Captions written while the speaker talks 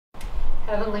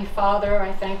Heavenly Father,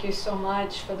 I thank you so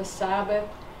much for the Sabbath.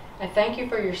 I thank you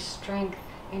for your strength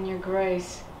and your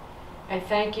grace. I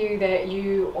thank you that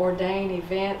you ordain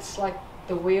events like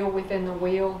the wheel within the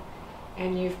wheel,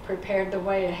 and you've prepared the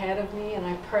way ahead of me, and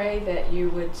I pray that you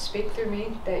would speak through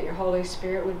me, that your Holy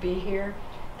Spirit would be here,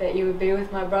 that you would be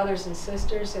with my brothers and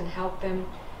sisters and help them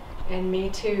and me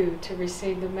too to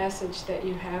receive the message that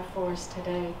you have for us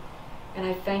today. And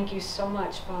I thank you so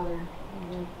much, Father.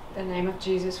 In the name of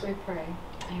Jesus we pray.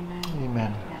 Amen.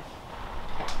 Amen.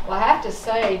 Well, I have to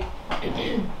say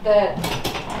that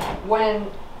when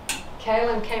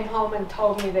Kaylin came home and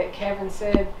told me that Kevin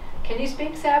said, "Can you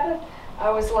speak Sabbath?"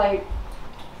 I was like,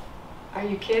 are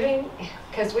you kidding?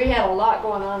 Because we had a lot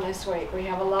going on this week. We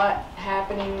have a lot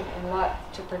happening and a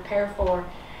lot to prepare for.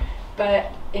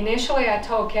 But initially I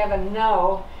told Kevin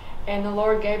no, and the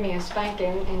Lord gave me a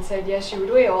spanking and said, yes, you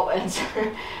will. And so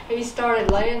he started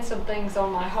laying some things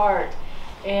on my heart.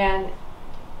 And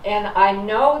I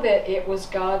know that it was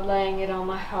God laying it on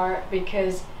my heart,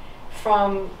 because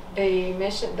from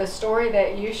the story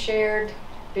that you shared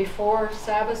before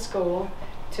Sabbath school,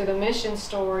 to the mission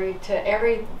story, to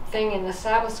everything in the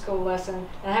Sabbath school lesson,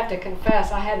 and I have to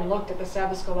confess, I hadn't looked at the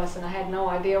Sabbath school lesson. I had no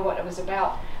idea what it was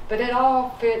about. But it all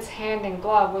fits hand in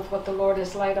glove with what the Lord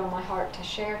has laid on my heart to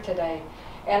share today.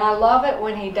 And I love it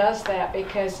when He does that,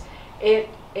 because it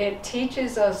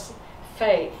teaches us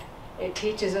faith. It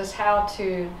teaches us how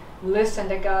to listen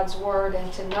to God's Word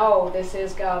and to know this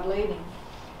is God leading.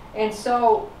 And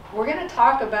so we're going to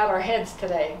talk about our heads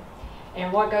today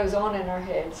and what goes on in our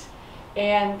heads.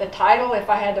 And the title, if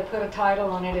I had to put a title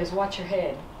on it, is Watch Your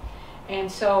Head. And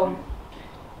so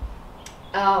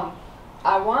we're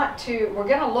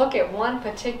going to look at one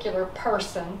particular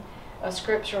person, a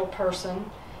scriptural person,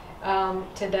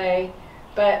 today.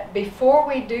 But before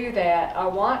we do that, I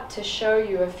want to show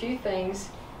you a few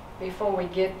things before we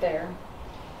get there.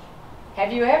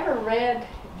 Have you ever read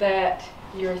that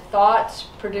your thoughts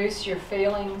produce your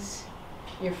feelings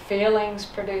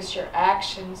produce your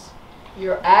actions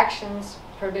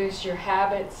produce your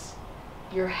habits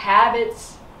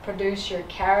produce your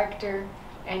character,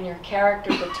 and your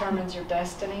character determines your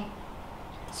destiny?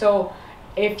 So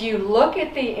if you look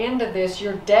at the end of this,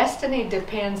 your destiny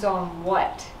depends on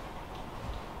what?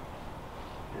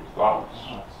 Your thoughts.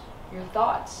 Your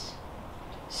thoughts.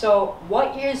 So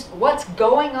what's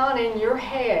going on in your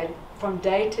head from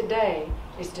day to day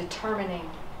is determining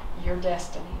your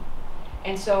destiny.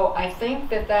 And so I think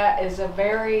that is a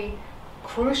very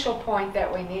crucial point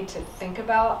that we need to think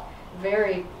about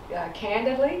very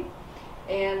candidly.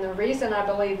 And the reason I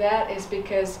believe that is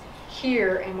because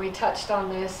here, and we touched on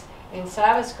this in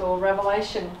Sabbath school,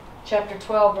 Revelation chapter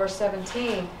 12, verse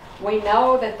 17, we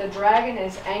know that the dragon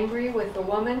is angry with the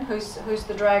woman. Who's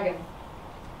the dragon?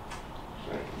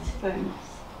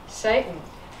 Satan.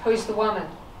 Who's the woman?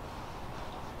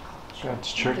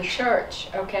 God's church. The church,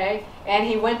 okay? And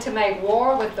he went to make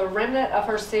war with the remnant of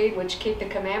her seed, which keep the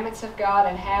commandments of God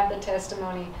and have the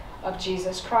testimony of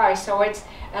Jesus Christ. So and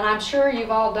I'm sure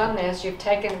you've all done this. You've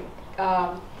taken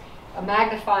a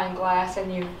magnifying glass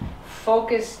and you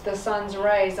focus the sun's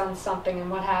rays on something, and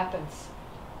what happens?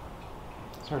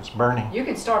 It starts burning. You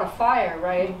can start a fire,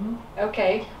 right? Mm-hmm.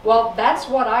 Okay. Well, that's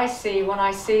what I see when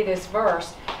I see this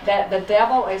verse, that the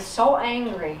devil is so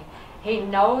angry. He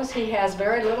knows he has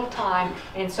very little time,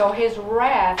 and so his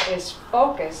wrath is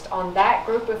focused on that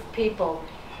group of people.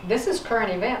 This is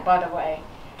current event, by the way.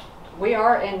 We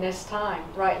are in this time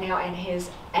right now, and his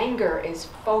anger is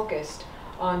focused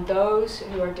on those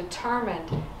who are determined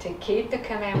to keep the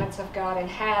commandments of God and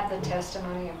have the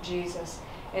testimony of Jesus.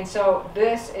 And so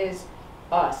this is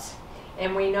us.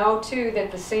 And we know too that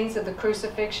the scenes of the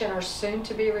crucifixion are soon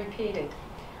to be repeated.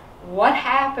 What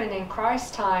happened in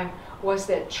Christ's time was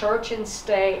that church and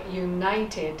state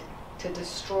united to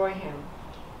destroy him.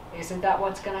 Isn't that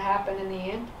what's going to happen in the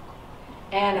end?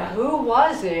 And who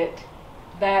was it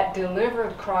that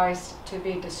delivered Christ to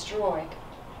be destroyed?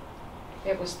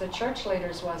 It was the church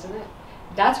leaders, wasn't it?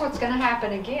 That's what's going to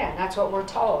happen again. That's what we're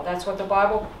told. That's what the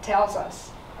Bible tells us.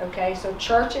 Okay, so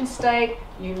church and state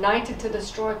united to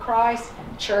destroy Christ.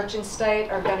 Church and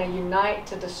state are going to unite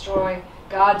to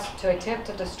attempt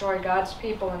to destroy God's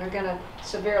people, and are going to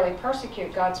severely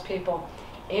persecute God's people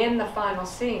in the final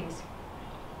scenes.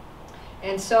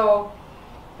 And so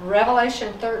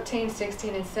Revelation 13,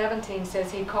 16, and 17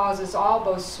 says he causes all,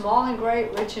 both small and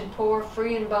great, rich and poor,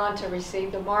 free and bond, to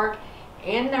receive the mark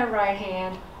in their right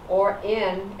hand, or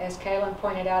in, as Kaylin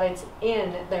pointed out, it's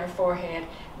in their forehead.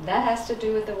 That has to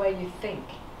do with the way you think.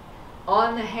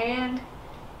 On the hand,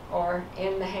 or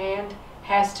in the hand,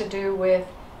 has to do with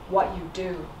what you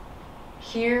do.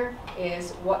 Here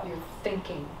is what you're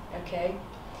thinking. okay?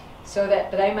 So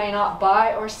that they may not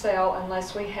buy or sell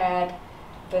unless we had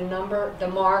the number, the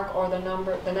mark, or the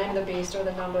number, the name of the beast, or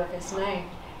the number of his name.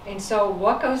 And so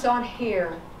what goes on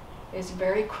here is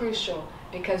very crucial,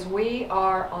 because we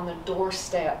are on the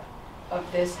doorstep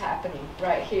of this happening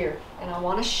right here. And I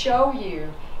want to show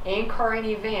you in current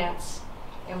events,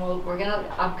 and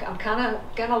I'm kind of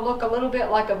gonna look a little bit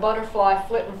like a butterfly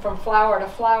flitting from flower to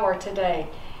flower today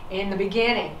in the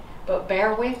beginning. But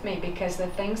bear with me, because the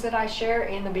things that I share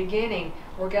in the beginning,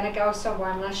 we're going to go somewhere.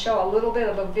 I'm going to show a little bit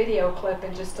of a video clip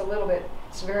in just a little bit.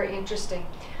 It's very interesting.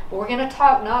 But we're going to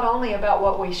talk not only about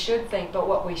what we should think, but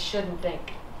what we shouldn't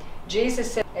think.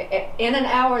 Jesus said, in an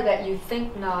hour that you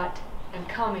think not, I'm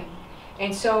coming.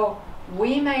 And so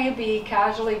we may be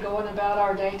casually going about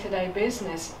our day-to-day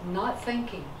business, not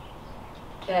thinking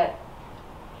that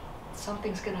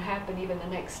something's going to happen even the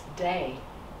next day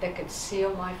that could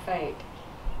seal my fate.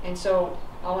 And so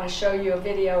I want to show you a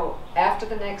video after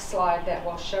the next slide that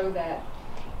will show that.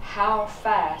 How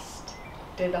fast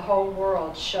did the whole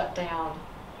world shut down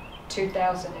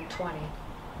 2020?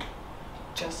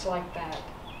 Just like that.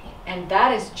 And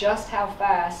that is just how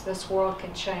fast this world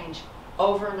can change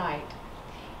overnight.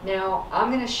 Now,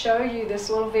 I'm going to show you this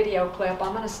little video clip.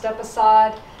 I'm going to step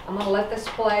aside. I'm going to let this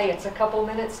play. It's a couple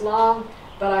minutes long,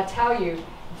 but I tell you,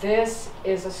 this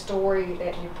is a story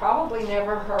that you probably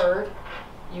never heard.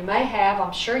 You may have.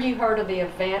 I'm sure you heard of the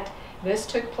event. This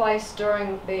took place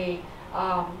during the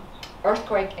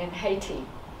earthquake in Haiti.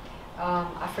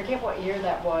 I forget what year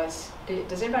that was.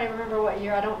 Does anybody remember what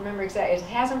year? I don't remember exactly. It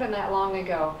hasn't been that long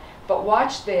ago. But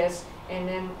watch this, and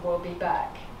then we'll be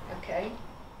back. Okay?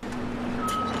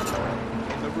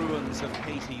 In the ruins of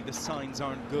Haiti, the signs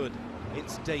aren't good.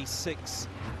 It's day 6.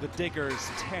 The diggers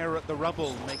tear at the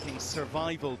rubble, making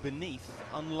survival beneath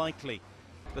unlikely.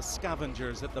 The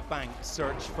scavengers at the bank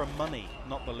search for money,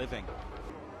 not the living.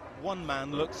 One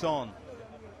man looks on.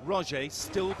 Roger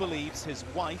still believes his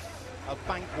wife, a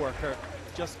bank worker,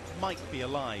 just might be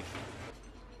alive.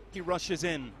 He rushes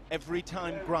in every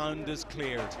time ground is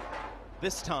cleared.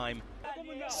 This time,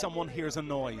 someone hears a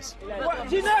noise.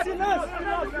 He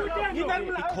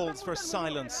calls for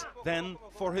silence, then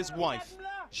for his wife,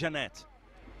 Jeanette.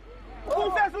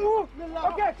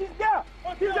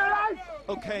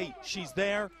 Okay, she's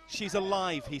there, she's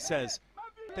alive, he says.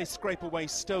 They scrape away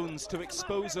stones to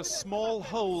expose a small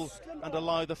hole and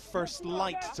allow the first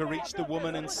light to reach the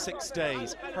woman in 6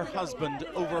 days, her husband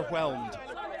overwhelmed.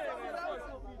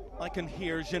 I can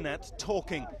hear Jeanette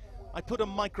talking. I put a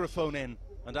microphone in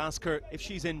and ask her if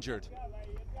she's injured.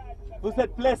 Vous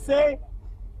êtes blessé?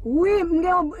 Oui,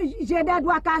 j'ai des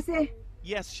doigts cassés.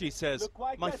 Yes, she says,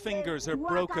 my fingers are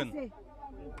broken.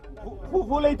 Vous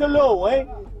voulez de l'eau, eh?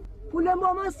 Pour le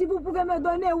moment, si vous pouvez me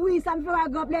donner, oui, ça me fera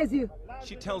grand plaisir.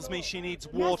 She tells me she needs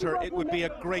water. It would be a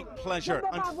great pleasure.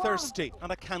 I'm thirsty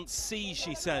and I can't see,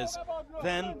 she says.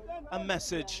 Then a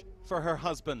message for her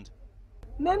husband.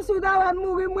 Même si vous allez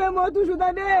mourir, moi toujours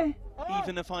donner.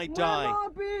 Even if I die,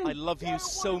 I love you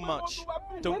so much.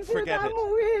 Don't forget it.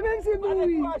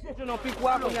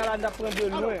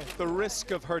 The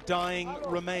risk of her dying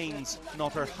remains.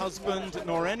 Not her husband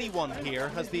nor anyone here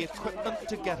has the equipment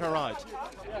to get her out.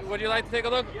 Would you like to take a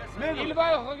look?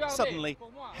 Suddenly,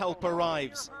 help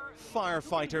arrives.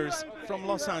 Firefighters from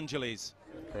Los Angeles.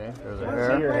 Okay, there's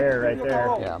her hair right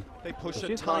there. Yeah. They push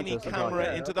a tiny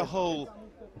camera into the hole.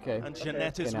 Okay. And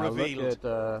Jeanette is now revealed.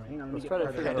 Let's try to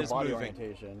Her figure head out is body moving.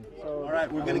 orientation. All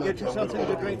right, we're going to get you something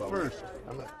to drink first.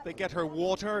 They get her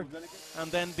water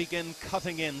and then begin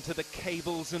cutting into the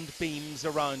cables and beams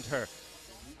around her.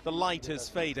 The light is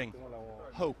fading.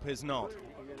 Hope is not.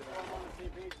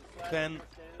 Then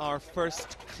our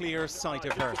first clear sight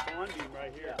of her.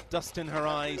 Dust in her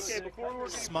eyes,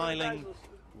 smiling,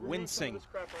 wincing,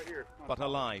 but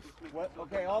alive.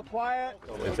 Okay, all quiet.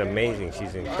 It's amazing.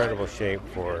 She's in incredible shape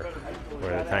for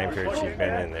the time period she's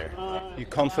been in there. You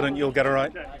confident you'll get her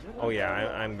out? Oh yeah,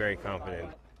 I'm very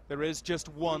confident. There is just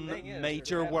one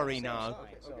major worry now,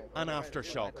 an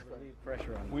aftershock.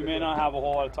 We may not have a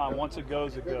whole lot of time. Once it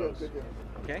goes, it goes.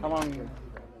 Okay. How long?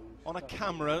 On a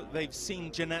camera, they've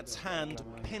seen Jeanette's hand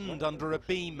pinned under a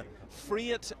beam. Free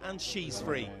it and she's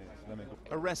free.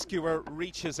 A rescuer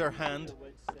reaches her hand.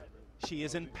 She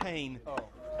is in pain.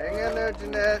 Hang in there,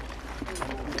 Jeanette.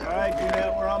 All right,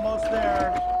 Jeanette, we're almost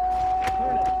there.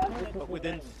 But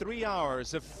within 3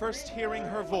 hours of first hearing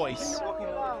her voice,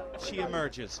 she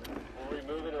emerges.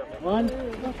 1,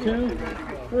 2,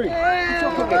 3.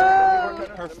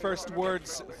 Her first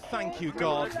words, "Thank you,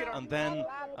 God," and then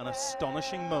an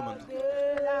astonishing moment.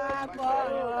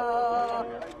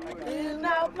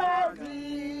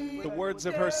 The words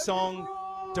of her song,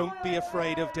 "Don't be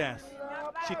afraid of death."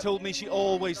 She told me she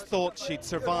always thought she'd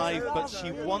survive, but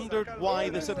she wondered why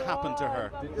this had happened to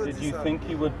her. Did you think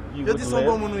you would live,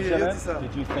 Jeanette?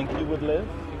 Did you think you would live?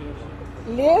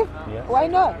 Live? Yeah. Why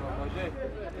not?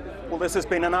 Well, this has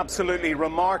been an absolutely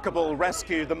remarkable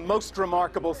rescue. The most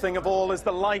remarkable thing of all is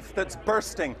the life that's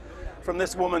bursting from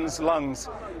this woman's lungs.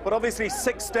 But obviously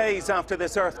 6 days after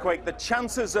this earthquake, the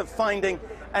chances of finding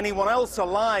anyone else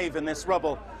alive in this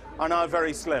rubble are now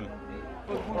very slim.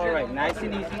 All right, nice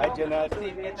and easy. Hi,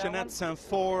 Jeanette. Jeanette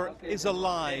Saint-Four is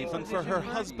alive, and for her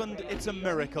husband it's a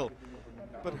miracle.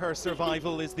 But her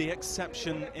survival is the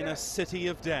exception in a city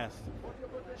of death.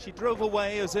 She drove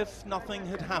away as if nothing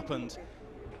had happened,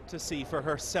 to see for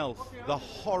herself the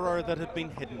horror that had been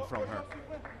hidden from her.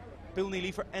 Bill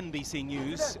Neely for NBC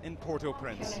News in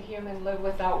Port-au-Prince. Can a human live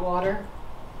without water?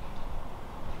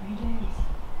 3 days.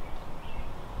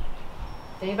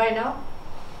 Anybody know?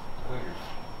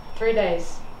 3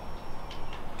 days.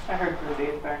 I heard 3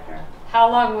 days back there. How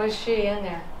long was she in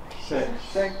there?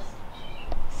 6.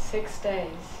 6 days.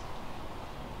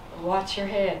 Watch your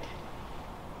head.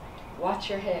 Watch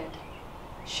your head.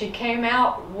 She came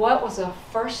out. What was the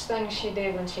first thing she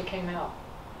did when she came out?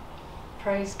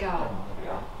 Praise God.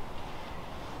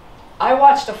 I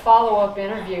watched a follow-up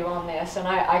interview on this, and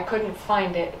I couldn't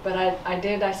find it, but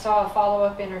I saw a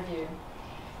follow-up interview.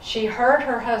 She heard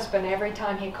her husband every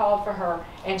time he called for her,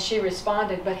 and she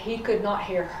responded, but he could not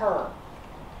hear her.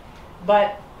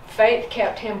 But faith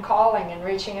kept him calling and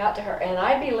reaching out to her, and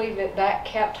I believe that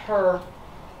kept her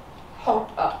hope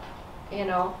up, you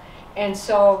know. And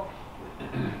so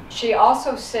she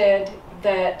also said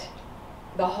that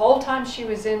the whole time she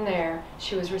was in there,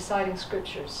 she was reciting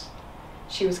scriptures.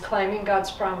 She was claiming God's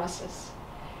promises.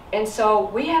 And so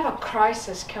we have a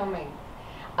crisis coming.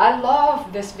 I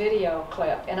love this video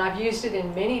clip, and I've used it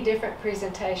in many different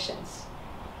presentations.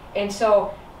 And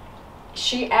so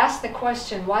she asked the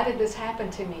question, why did this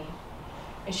happen to me?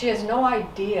 And she has no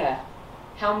idea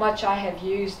how much I have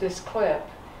used this clip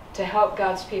to help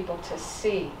God's people to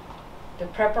see the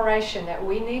preparation that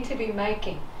we need to be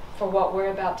making for what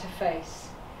we're about to face.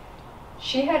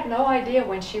 She had no idea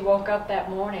when she woke up that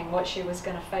morning what she was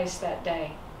going to face that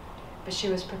day. But she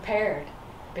was prepared,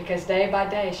 because day by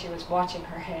day she was watching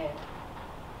her head.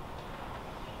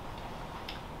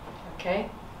 Okay,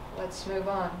 let's move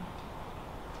on.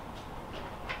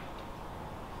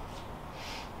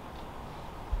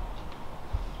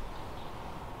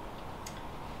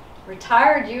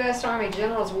 Retired U.S. Army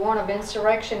generals warn of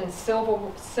insurrection and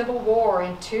civil war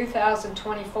in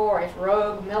 2024 if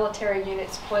rogue military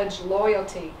units pledge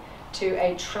loyalty to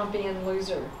a Trumpian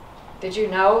loser. Did you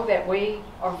know that we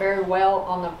are very well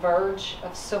on the verge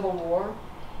of civil war?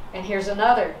 And here's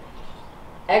another.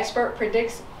 Expert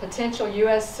predicts potential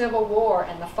U.S. civil war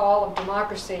and the fall of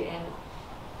democracy. And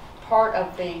part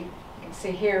of the, you can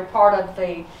see here, part of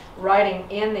the writing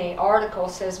in the article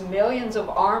says millions of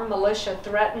armed militia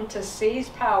threaten to seize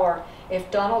power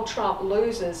if Donald Trump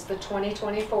loses the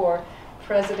 2024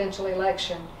 presidential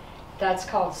election. That's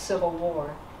called civil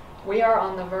war. We are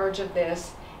on the verge of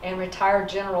this, and retired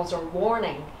generals are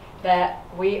warning that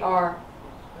we are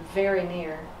very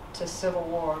near to civil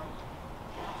war.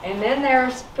 And then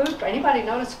there's food. Anybody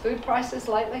notice food prices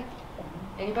lately?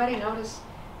 Anybody notice?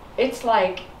 It's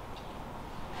like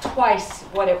twice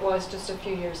what it was just a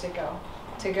few years ago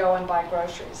to go and buy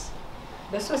groceries.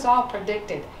 This was all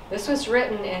predicted. This was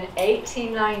written in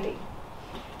 1890.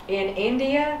 In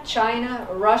India, China,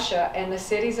 Russia, and the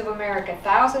cities of America,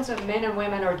 thousands of men and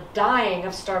women are dying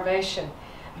of starvation.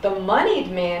 The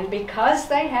moneyed men, because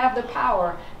they have the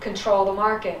power, control the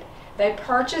market. They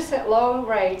purchase at low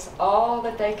rates all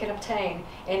that they can obtain,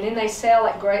 and then they sell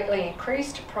at greatly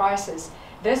increased prices.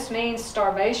 This means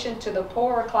starvation to the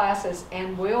poorer classes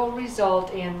and will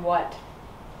result in what?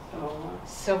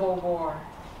 Civil war.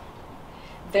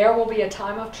 There will be a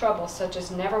time of trouble such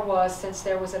as never was since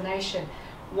there was a nation.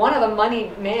 One of the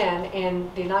moneyed men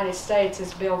in the United States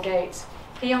is Bill Gates.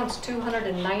 He owns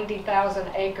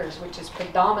 290,000 acres, which is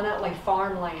predominantly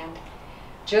farmland.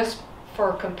 Just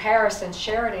for comparison,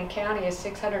 Sheridan County is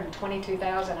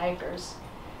 622,000 acres.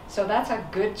 So that's a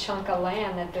good chunk of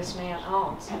land that this man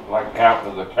owns. Like half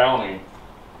of the county.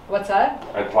 What's that?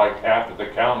 It's like half of the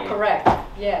county. Correct.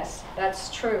 Yes,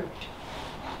 that's true.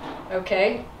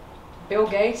 Okay. Bill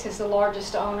Gates is the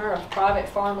largest owner of private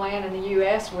farmland in the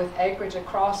U.S. with acreage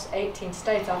across 18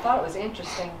 states. I thought it was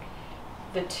interesting.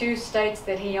 The two states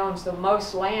that he owns the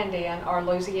most land in are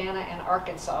Louisiana and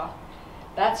Arkansas.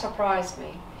 That surprised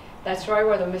me. That's right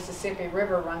where the Mississippi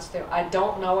River runs through. I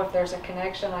don't know if there's a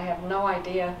connection. I have no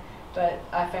idea, but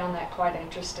I found that quite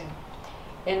interesting.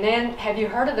 And then, have you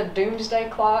heard of the doomsday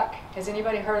clock? Has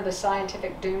anybody heard of the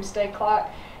scientific doomsday clock?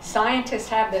 Scientists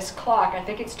have this clock. I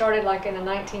think it started like in the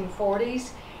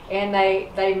 1940s, and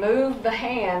they move the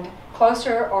hand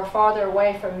closer or farther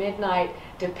away from midnight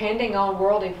depending on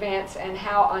world events and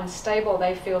how unstable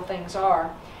they feel things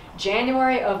are.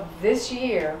 January of this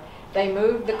year, they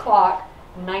moved the clock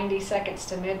 90 seconds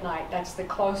to midnight. That's the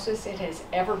closest it has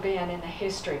ever been in the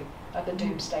history of the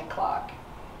doomsday clock.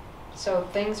 So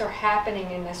things are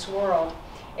happening in this world.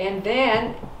 And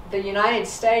then the United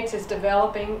States is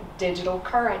developing digital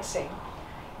currency.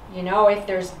 You know, if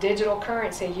there's digital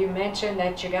currency, you mentioned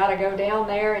that you got to go down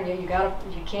there and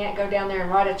you can't go down there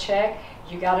and write a check.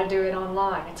 You got to do it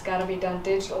online. It's got to be done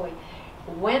digitally.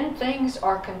 When things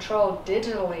are controlled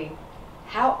digitally,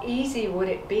 how easy would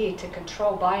it be to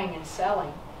control buying and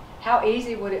selling? How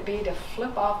easy would it be to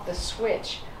flip off the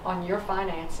switch on your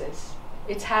finances?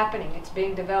 It's happening. It's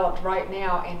being developed right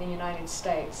now in the United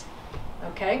States.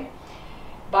 Okay?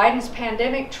 Biden's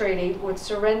pandemic treaty would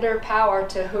surrender power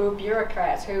to WHO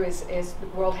bureaucrats, WHO is the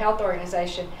World Health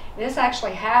Organization. And this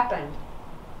actually happened.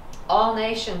 All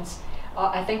nations,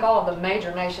 I think all of the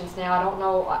major nations now, I don't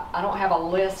know, I don't have a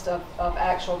list of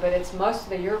actual, but it's most of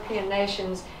the European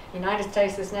nations, the United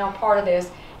States is now part of this,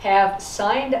 have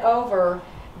signed over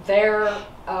their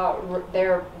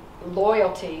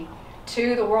loyalty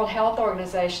to the World Health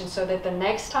Organization so that the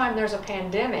next time there's a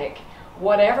pandemic,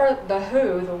 whatever the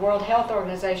WHO, the World Health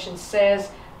Organization,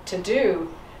 says to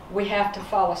do, we have to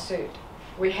follow suit.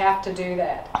 We have to do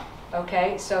that.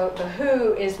 Okay, so the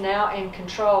WHO is now in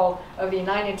control of the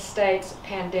United States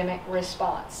pandemic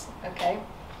response. Okay,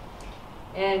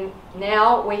 and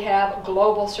now we have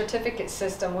global certificate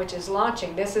system which is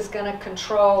launching. This is going to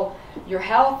control your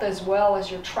health as well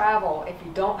as your travel. If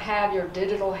you don't have your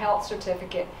digital health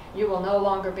certificate, you will no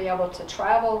longer be able to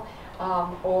travel.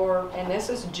 And this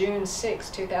is June 6,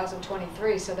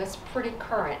 2023, so that's pretty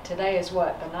current. Today is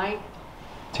what, the 9th?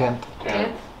 10th.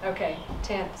 10th? Okay,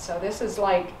 10th. So this is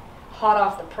like hot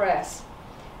off the press.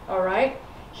 All right?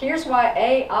 Here's why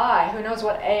AI, who knows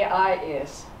what AI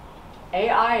is?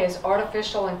 AI is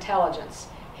artificial intelligence.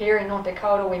 Here in North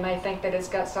Dakota, we may think that it's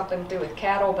got something to do with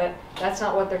cattle, but that's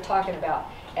not what they're talking about.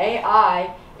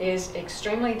 AI is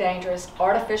extremely dangerous,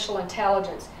 artificial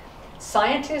intelligence.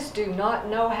 Scientists do not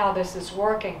know how this is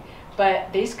working,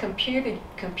 but these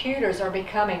computers are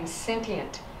becoming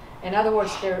sentient. In other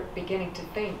words, they're beginning to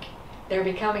think. They're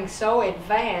becoming so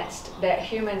advanced that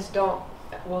humans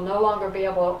will no longer be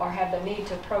able or have the need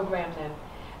to program them.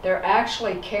 They're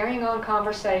actually carrying on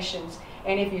conversations,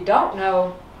 and if you don't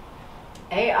know,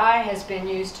 AI has been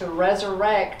used to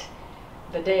resurrect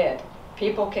the dead.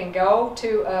 People can go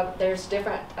to, there's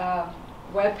different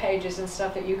web pages and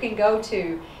stuff that you can go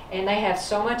to, and they have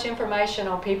so much information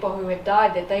on people who have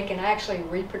died that they can actually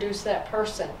reproduce that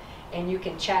person, and you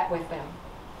can chat with them.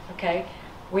 Okay?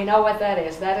 We know what that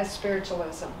is. That is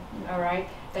spiritualism. All right?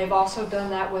 They've also done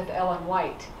that with Ellen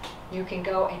White. You can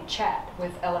go and chat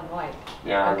with Ellen White.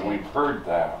 Yeah, okay. We've heard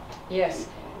that. Yes.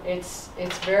 It's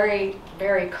very,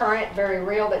 very current, very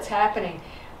real that's happening.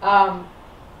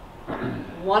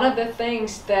 One of the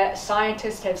things that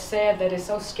scientists have said that is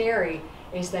so scary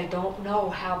is they don't know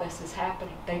how this is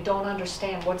happening. They don't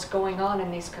understand what's going on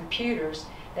in these computers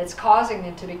that's causing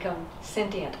them to become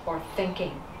sentient or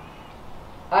thinking.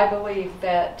 I believe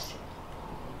that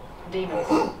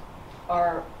demons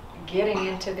are getting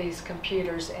into these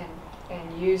computers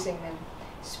and using them,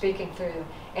 speaking through them.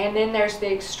 And then there's the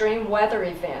extreme weather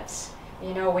events.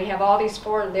 You know, we have all these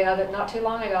not too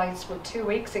long ago, it's 2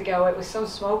 weeks ago, it was so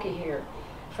smoky here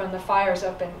from the fires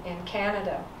up in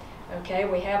Canada. Okay,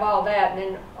 we have all that.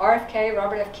 And then RFK,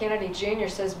 Robert F. Kennedy Jr.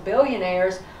 says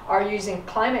billionaires are using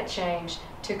climate change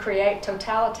to create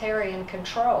totalitarian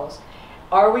controls.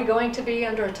 Are we going to be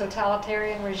under a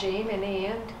totalitarian regime in the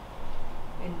end?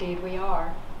 Indeed we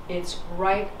are. It's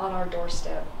right on our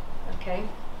doorstep. Okay?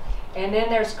 And then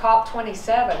there's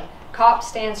COP27. COP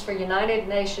stands for United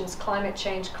Nations Climate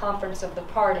Change Conference of the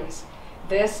Parties.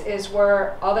 This is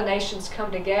where all the nations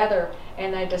come together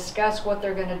and they discuss what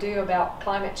they're going to do about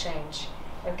climate change.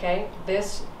 Okay?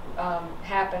 This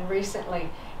happened recently.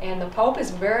 And the Pope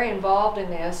is very involved in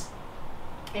this.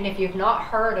 And if you've not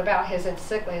heard about his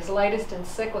latest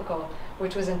encyclical,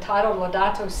 which was entitled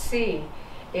Laudato Si,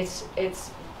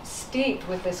 it's steeped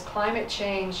with this climate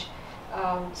change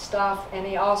stuff, and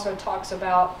he also talks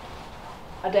about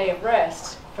a day of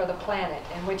rest for the planet.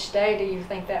 And which day do you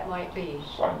think that might be?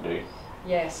 Sunday.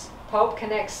 Yes. Pope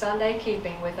connects Sunday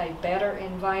keeping with a better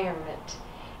environment.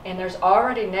 And there's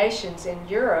already nations in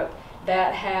Europe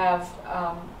that have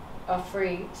a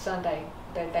free Sunday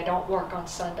They don't work on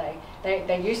Sunday.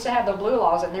 They used to have the blue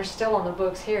laws, and they're still on the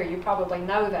books here. You probably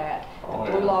know that.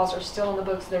 The blue laws are still on the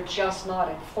books. They're just not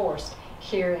enforced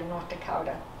here in North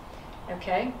Dakota.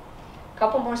 Okay? A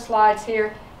couple more slides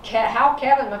here. How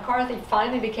Kevin McCarthy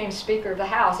finally became Speaker of the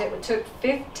House. It took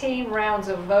 15 rounds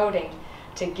of voting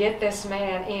to get this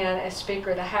man in as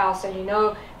Speaker of the House. And you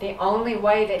know, the only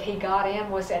way that he got in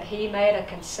was that he made a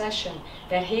concession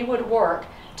that he would work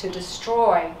to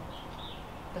destroy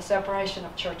the separation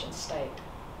of church and state.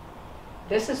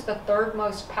 This is the third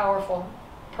most powerful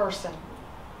person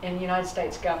in the United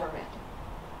States government.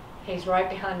 He's right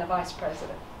behind the Vice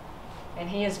President. And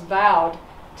he has vowed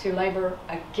to labor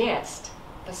against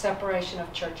the separation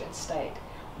of church and state.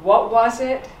 What was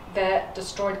it that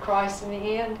destroyed Christ in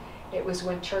the end? It was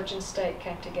when church and state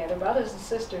came together. Brothers and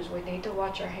sisters, we need to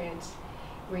watch our heads.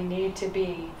 We need to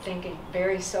be thinking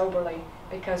very soberly,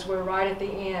 because we're right at the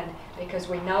end, because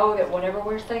we know that whatever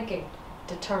we're thinking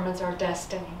determines our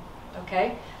destiny.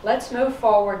 Okay? Let's move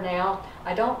forward now.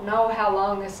 I don't know how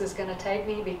long this is going to take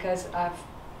me, because I've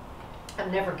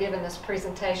never given this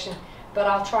presentation, but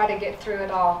I'll try to get through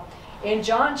it all. In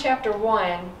John chapter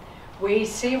 1, we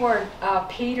see where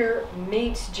Peter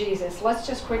meets Jesus. Let's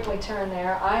just quickly turn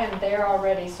there. I am there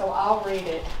already, so I'll read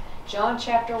it. John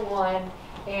chapter 1,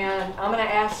 and I'm going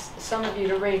to ask some of you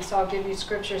to read, so I'll give you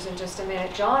scriptures in just a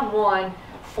minute. John 1,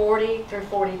 40 through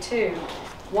 42.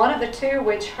 One of the two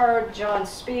which heard John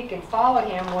speak and followed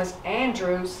him was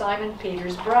Andrew, Simon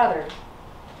Peter's brother.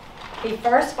 He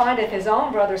first findeth his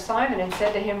own brother Simon, and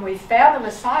said to him, We found the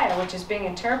Messiah, which is being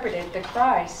interpreted, the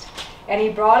Christ. And he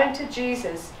brought him to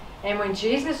Jesus. And when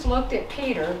Jesus looked at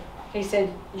Peter, he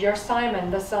said, You're Simon,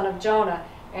 the son of Jonah,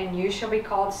 and you shall be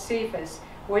called Cephas,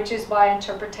 which is by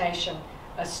interpretation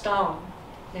a stone.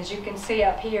 As you can see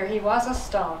up here, he was a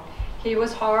stone. He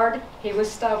was hard, he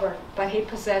was stubborn, but he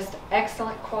possessed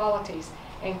excellent qualities,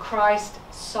 and Christ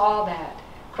saw that.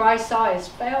 Christ saw his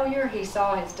failure, he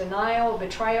saw his denial,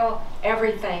 betrayal,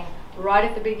 everything right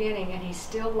at the beginning, and he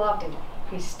still loved him.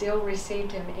 He still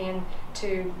received him in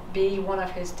to be one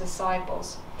of his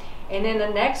disciples. And then the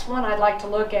next one I'd like to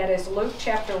look at is Luke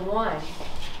chapter 1.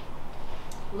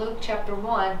 Luke chapter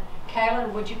 1.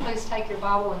 Kaylin, would you please take your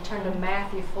Bible and turn to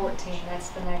Matthew 14? That's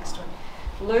the next one.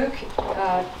 Luke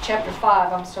chapter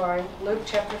 5, I'm sorry. Luke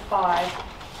chapter 5,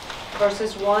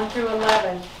 verses 1 through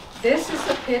 11. This is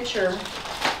a picture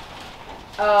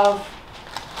of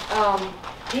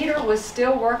Peter was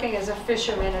still working as a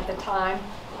fisherman at the time.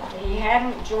 He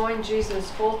hadn't joined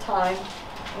Jesus full time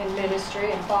in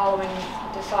ministry and following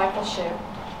discipleship.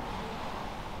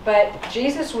 But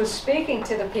Jesus was speaking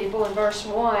to the people in verse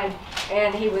 1,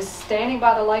 and he was standing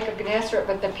by the lake of Gennesaret,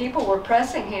 but the people were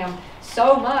pressing him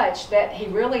so much that he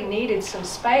really needed some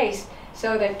space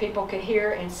so that people could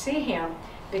hear and see him,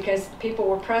 because people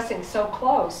were pressing so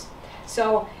close.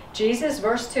 So Jesus,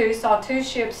 verse 2, saw two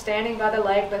ships standing by the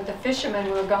lake, but the fishermen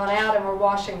were gone out and were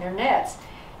washing their nets.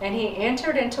 And he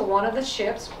entered into one of the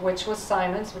ships, which was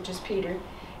Simon's, which is Peter,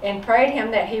 and prayed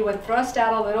him that he would thrust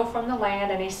out a little from the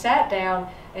land. And he sat down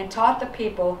and taught the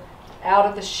people out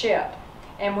of the ship.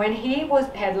 And when he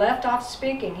had left off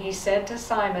speaking, he said to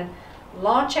Simon,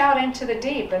 Launch out into the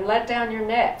deep and let down your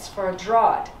nets for a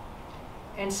draught.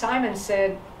 And Simon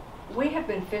said, We have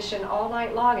been fishing all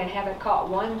night long and haven't caught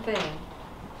one thing.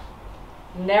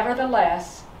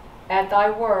 Nevertheless, at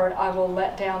thy word I will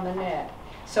let down the net.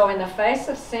 So in the face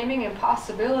of seeming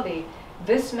impossibility,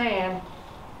 this man,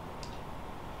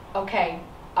 okay,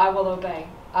 I will obey.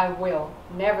 I will.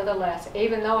 Nevertheless,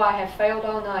 even though I have failed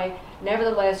all night,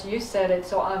 nevertheless, you said it,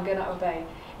 so I'm going to obey.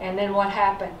 And then what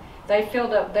happened? They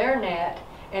filled up their net,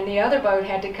 and the other boat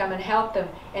had to come and help them.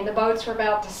 And the boats were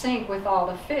about to sink with all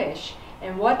the fish.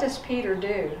 And what does Peter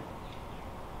do?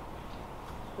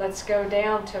 Let's go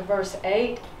down to verse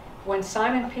 8. When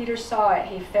Simon Peter saw it,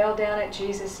 he fell down at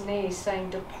Jesus' knees,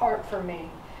 saying, Depart from me,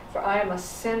 for I am a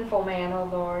sinful man, O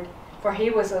Lord. For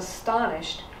he was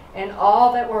astonished, and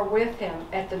all that were with him,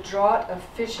 at the draught of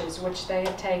fishes which they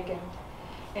had taken.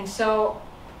 And so,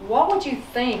 what would you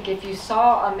think if you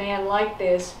saw a man like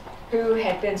this who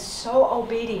had been so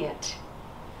obedient,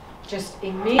 just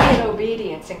immediate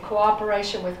obedience and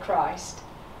cooperation with Christ,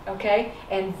 okay?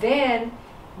 And then,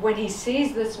 when he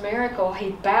sees this miracle, he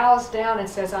bows down and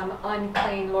says, I'm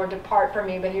unclean, Lord, depart from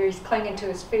me. But here he's clinging to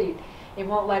his feet. He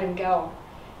won't let him go.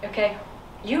 Okay?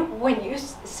 When you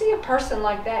see a person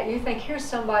like that, you think, here's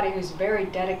somebody who's very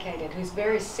dedicated, who's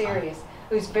very serious,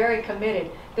 who's very committed.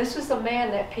 This was the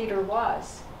man that Peter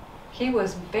was. He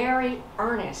was very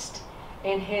earnest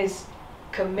in his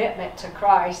commitment to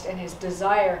Christ and his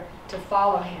desire to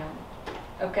follow him.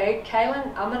 Okay,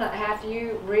 Kaylin, I'm going to have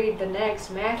you read the next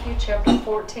Matthew chapter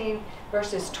 14,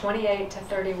 verses 28 to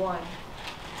 31.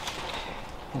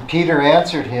 And Peter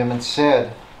answered him and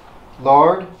said,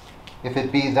 Lord, if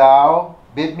it be thou,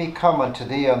 bid me come unto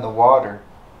thee on the water.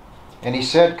 And he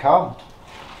said, Come.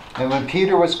 And when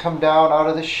Peter was come down out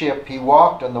of the ship, he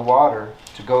walked on the water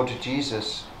to go to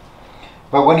Jesus.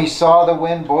 But when he saw the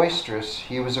wind boisterous,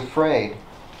 he was afraid,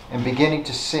 and beginning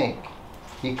to sink,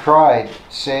 he cried,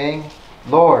 saying,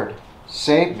 Lord,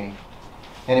 save me.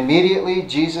 And immediately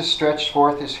Jesus stretched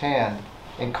forth his hand,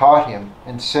 and caught him,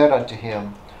 and said unto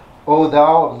him, O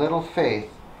thou of little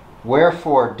faith,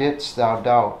 wherefore didst thou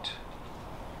doubt?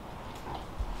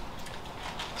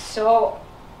 So,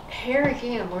 here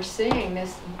again, we're seeing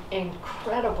this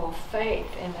incredible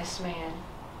faith in this man.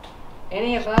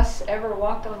 Any of us ever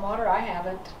walked on water? I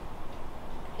haven't,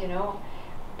 you know.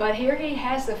 But here he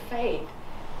has the faith.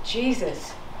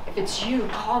 Jesus, if it's you,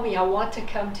 call me. I want to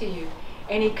come to you.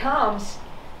 And he comes,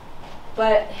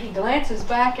 but he glances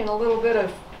back in a little bit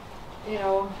of, you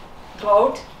know,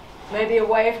 boat. Maybe a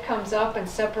wave comes up and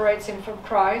separates him from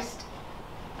Christ.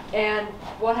 And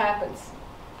what happens?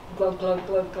 Glug, glug,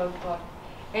 glug, glug, glug.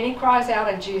 And he cries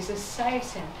out and Jesus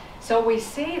saves him. So we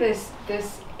see this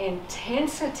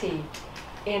intensity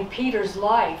in Peter's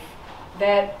life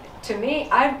that, to me,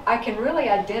 I can really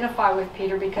identify with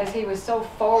Peter because he was so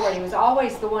forward. He was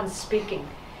always the one speaking.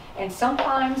 And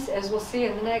sometimes, as we'll see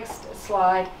in the next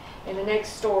slide, in the next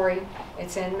story,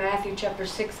 it's in Matthew chapter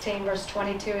 16, verse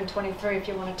 22 and 23, if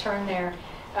you want to turn there.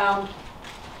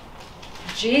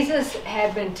 Jesus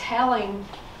had been telling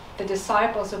the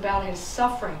disciples about his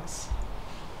sufferings.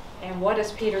 And what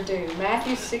does Peter do?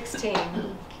 Matthew 16,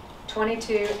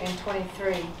 22 and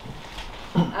 23.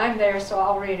 I'm there, so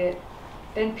I'll read it.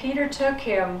 Then Peter took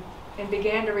him and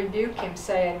began to rebuke him,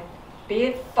 saying, Be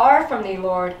it far from thee,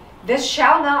 Lord, this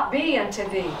shall not be unto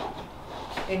thee.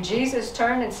 And Jesus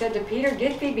turned and said to Peter,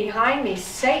 Get thee behind me,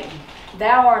 Satan.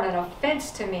 Thou art an offense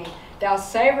to me. Thou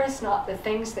savorest not the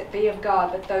things that be of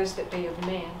God, but those that be of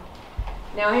men.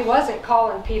 Now, he wasn't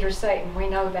calling Peter Satan. We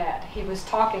know that. He was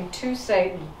talking to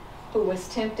Satan, who was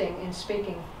tempting and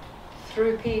speaking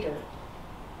through Peter.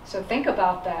 So think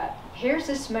about that. Here's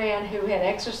this man who had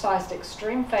exercised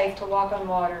extreme faith to walk on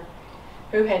water,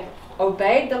 who had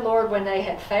obeyed the Lord when they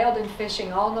had failed in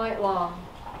fishing all night long.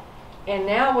 And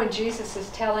now when Jesus is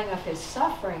telling of his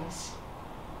sufferings,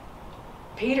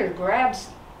 Peter grabs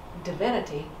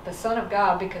divinity, the Son of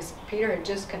God, because Peter had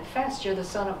just confessed, You're the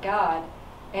Son of God,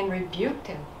 and rebuked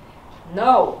him.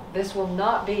 No, this will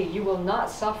not be. You will not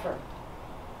suffer.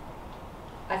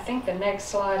 I think the next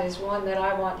slide is one that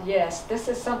I want. Yes, this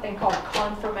is something called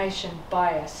confirmation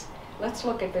bias. Let's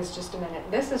look at this just a minute.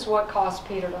 This is what caused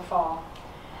Peter to fall.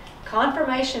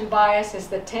 Confirmation bias is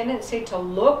the tendency to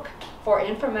look for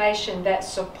information that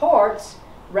supports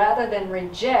rather than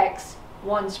rejects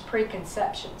one's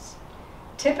preconceptions,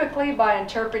 typically by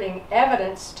interpreting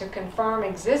evidence to confirm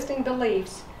existing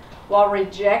beliefs while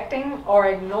rejecting or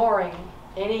ignoring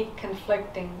any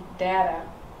conflicting data.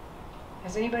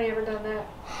 Has anybody ever done that?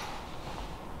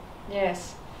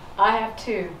 Yes, I have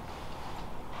too.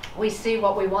 We see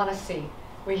what we want to see.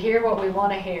 We hear what we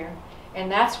want to hear.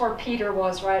 And that's where Peter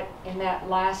was right in that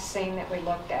last scene that we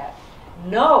looked at.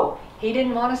 No, he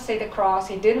didn't want to see the cross.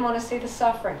 He didn't want to see the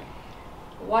suffering.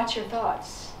 Watch your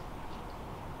thoughts.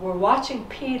 We're watching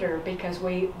Peter because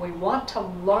we want to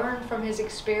learn from his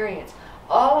experience.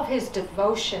 All of his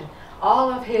devotion, all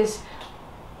of his,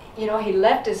 he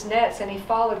left his nets and he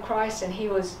followed Christ and he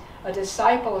was a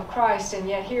disciple of Christ, and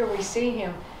yet here we see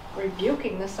him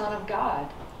rebuking the Son of God.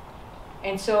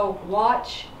 And so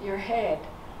watch your head.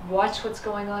 Watch what's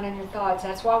going on in your thoughts.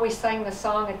 That's why we sang the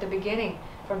song at the beginning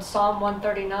from Psalm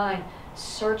 139.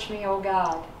 Search me, O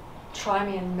God. Try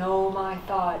me and know my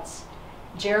thoughts.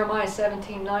 Jeremiah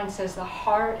 17:9 says the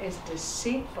heart is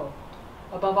deceitful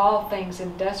above all things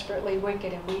and desperately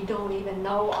wicked, and we don't even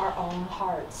know our own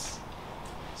hearts.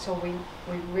 So we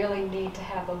really need to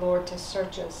have the Lord to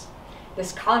search us.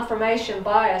 This confirmation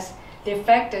bias, the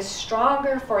effect is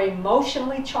stronger for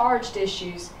emotionally charged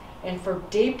issues and for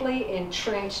deeply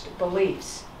entrenched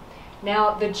beliefs.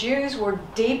 Now, the Jews were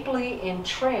deeply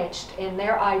entrenched in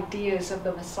their ideas of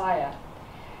the Messiah.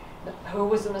 Who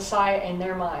was the Messiah in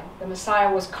their mind? The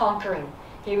Messiah was conquering.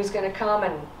 He was going to come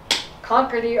and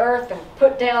conquer the earth and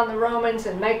put down the Romans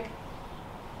and make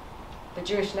the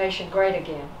Jewish nation great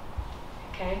again.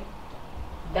 Okay?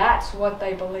 That's what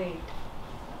they believed.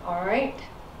 All right?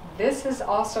 This is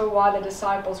also why the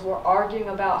disciples were arguing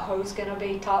about who's going to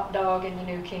be top dog in the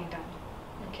new kingdom.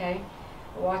 Okay?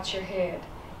 Watch your head.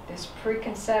 This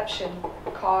preconception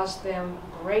caused them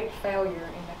great failure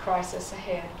in the crisis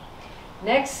ahead.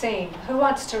 Next scene. Who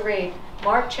wants to read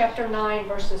Mark chapter 9,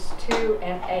 verses 2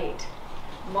 and 8?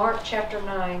 Mark chapter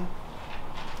 9,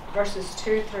 verses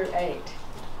 2 through 8.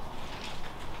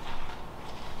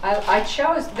 I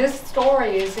chose, this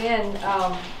story is in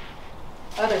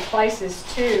other places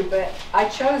too, but I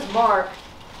chose Mark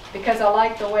because I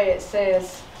like the way it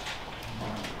says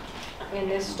in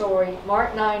this story.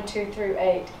 Mark 9, 2 through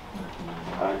 8.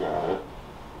 I got it.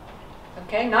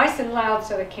 Okay, nice and loud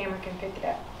so the camera can pick it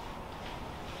up.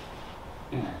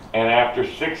 And after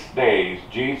 6 days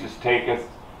Jesus taketh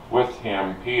with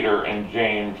him Peter and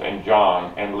James and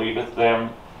John, and leadeth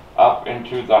them up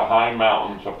into the high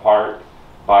mountains apart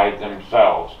by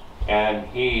themselves. And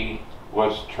he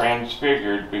was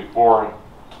transfigured before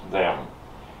them,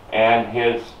 and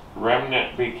his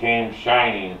remnant became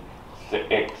shining,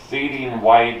 exceeding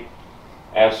white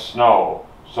as snow,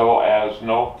 so as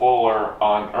no fuller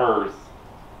on earth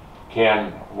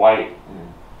can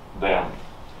whiten them.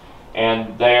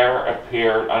 And there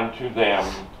appeared unto them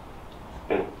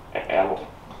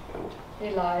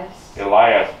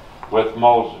Elias with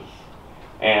Moses,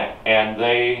 and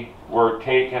they were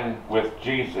taken with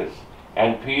Jesus.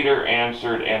 And Peter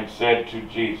answered and said to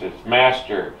Jesus,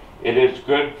 Master, it is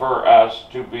good for us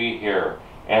to be here,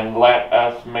 and let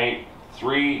us make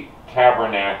 3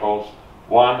 tabernacles,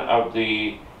 one of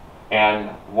thee, and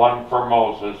one for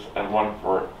Moses, and one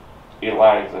for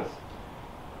Elias.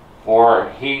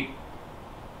 For he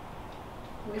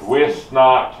wist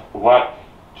not what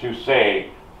to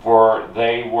say, for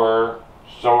they were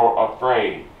so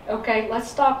afraid. Okay, let's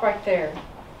stop right there.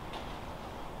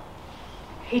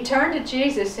 He turned to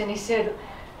Jesus and he said,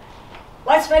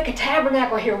 let's make a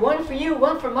tabernacle here. One for you,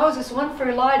 one for Moses, one for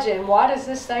Elijah. And why does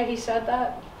this say he said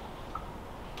that?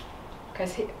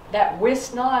 Because that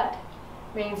wist not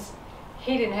means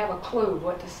he didn't have a clue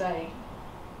what to say.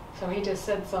 So he just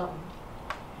said something.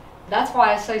 That's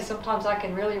why I say sometimes I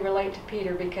can really relate to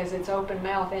Peter, because it's open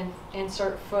mouth and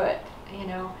insert foot, you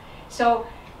know. So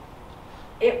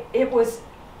it was,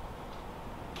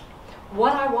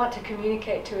 what I want to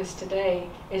communicate to us today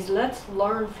is, let's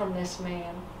learn from this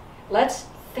man. Let's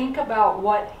think about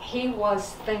what he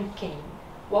was thinking,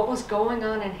 what was going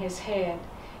on in his head.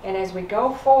 And as we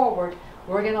go forward,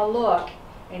 we're going to look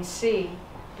and see,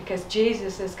 because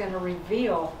Jesus is going to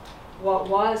reveal what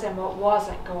was and what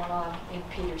wasn't going on in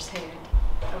Peter's head.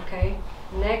 Okay?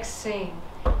 Next scene.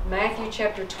 Matthew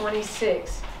chapter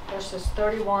 26, verses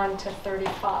 31 to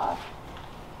 35.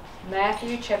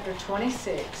 Matthew chapter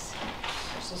 26,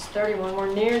 verses 31.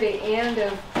 We're near the end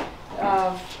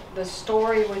of the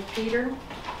story with Peter.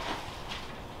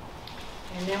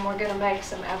 And then we're going to make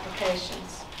some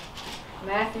applications.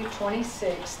 Matthew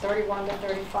 26, 31 to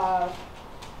 35.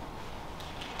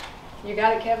 You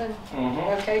got it, Kevin?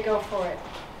 Mm-hmm. Okay, go for it.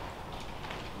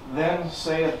 Then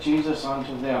saith Jesus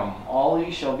unto them, All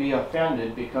ye shall be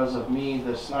offended because of me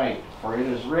this night. For it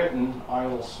is written, I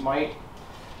will smite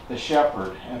the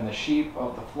shepherd, and the sheep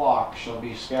of the flock shall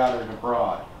be scattered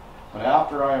abroad. But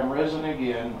after I am risen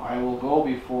again, I will go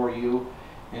before you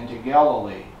into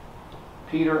Galilee.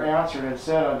 Peter answered and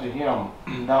said unto him,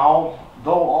 Though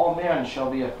all men shall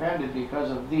be offended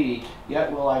because of thee,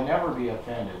 yet will I never be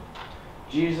offended.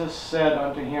 Jesus said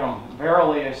unto him,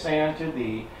 Verily I say unto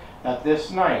thee, that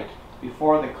this night,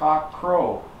 before the cock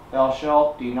crow, thou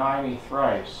shalt deny me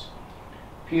thrice.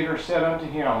 Peter said unto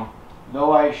him,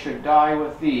 Though I should die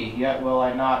with thee, yet will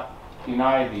I not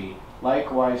deny thee.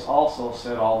 Likewise also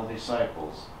said all the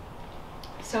disciples.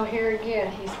 So here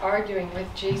again, he's arguing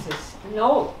with Jesus.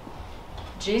 No,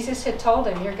 Jesus had told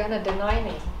him, you're going to deny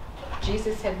me.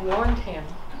 Jesus had warned him.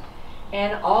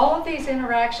 And all of these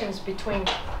interactions between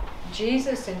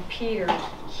Jesus and Peter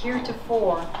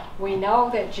heretofore, we know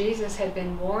that Jesus had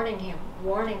been warning him,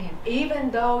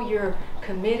 even though you're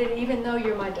committed, even though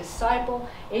you're my disciple,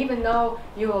 even though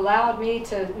you allowed me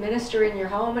to minister in your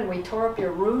home and we tore up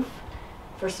your roof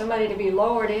for somebody to be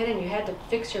lowered in and you had to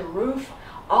fix your roof,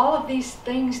 all of these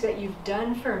things that you've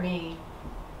done for me,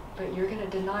 but you're going to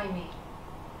deny me.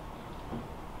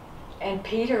 And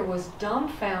Peter was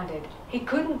dumbfounded. He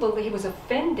couldn't believe, he was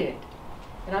offended.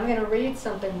 And I'm going to read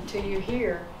something to you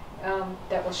here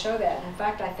that will show that. In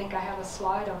fact, I think I have a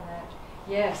slide on that.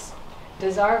 Yes.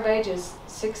 Desire of Ages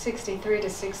 663 to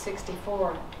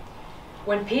 664.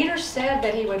 When Peter said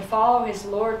that he would follow his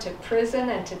Lord to prison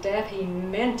and to death, he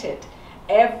meant it.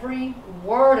 Every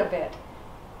word of it.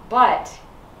 But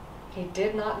he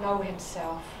did not know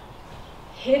himself.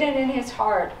 Hidden in his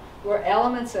heart were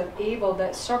elements of evil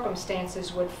that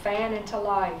circumstances would fan into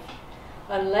life.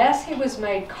 Unless he was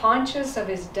made conscious of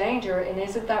his danger, and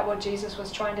isn't that what Jesus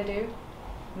was trying to do?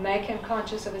 Make him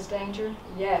conscious of his danger?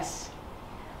 Yes.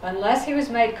 Unless he was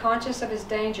made conscious of his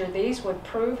danger, these would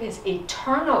prove his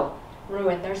eternal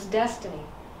ruin. There's destiny.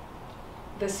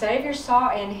 The Savior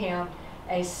saw in him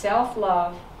a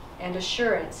self-love and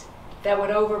assurance that would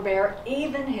overbear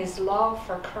even his love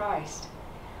for Christ.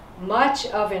 Much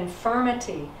of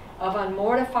infirmity, of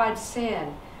unmortified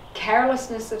sin,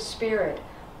 carelessness of spirit,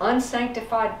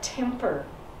 unsanctified temper,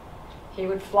 he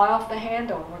would fly off the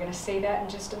handle. We're going to see that in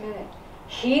just a minute.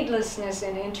 Heedlessness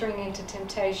in entering into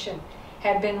temptation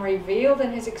had been revealed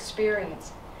in his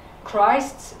experience.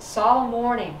 Christ's solemn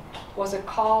warning was a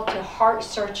call to heart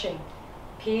searching.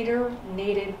 Peter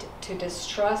needed to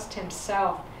distrust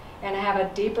himself and have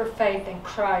a deeper faith in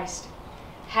Christ.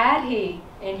 Had he,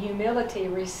 in humility,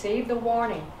 received the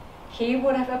warning, he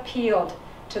would have appealed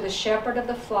to the shepherd of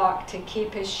the flock to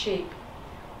keep his sheep.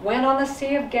 When on the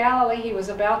Sea of Galilee he was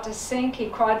about to sink, he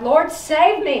cried, "Lord,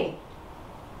 save me!"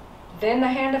 Then the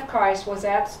hand of Christ was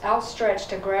outstretched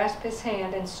to grasp his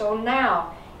hand, and so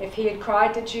now, if he had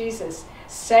cried to Jesus,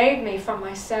 "Save me from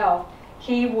myself,"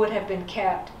 he would have been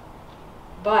kept.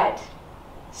 But,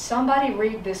 somebody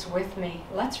read this with me.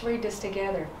 Let's read this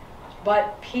together.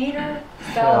 But Peter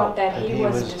felt that he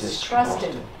was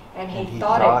distrusted, and he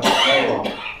thought it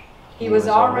cruel. He was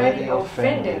already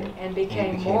offended and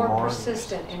became more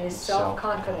persistent in his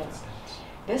self-confidence.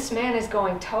 This man is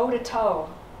going toe-to-toe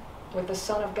with the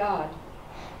Son of God.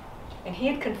 And he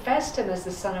had confessed him as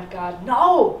the Son of God.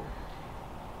 "No!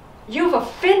 You've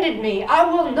offended me. I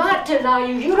will not deny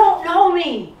you. You don't know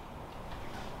me."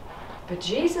 But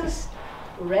Jesus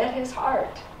read his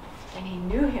heart, and he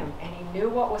knew him, and he knew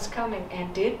what was coming.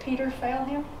 And did Peter fail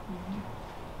him?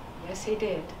 Yes, he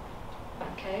did.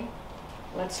 Okay?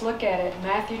 Let's look at it.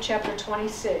 Matthew chapter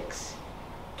 26,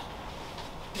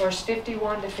 verse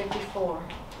 51 to 54.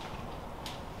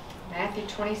 Matthew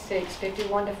 26,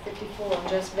 51 to 54.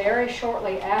 Just very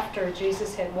shortly after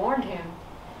Jesus had warned him,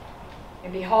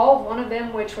 "And behold, one of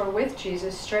them which were with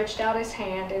Jesus stretched out his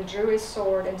hand and drew his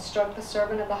sword and struck the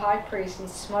servant of the high priest and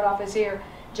smote off his ear."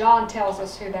 John tells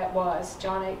us who that was.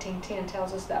 John 18:10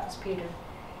 tells us that was Peter.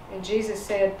 And Jesus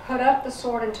said, "Put up the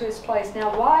sword into his place." Now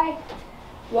why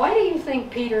do you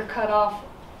think Peter cut off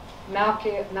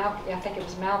Malchus? I think it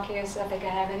was Malchus, I think I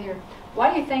have it here.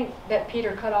 Why do you think that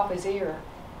Peter cut off his ear?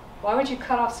 Why would you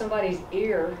cut off somebody's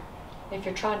ear if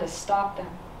you're trying to stop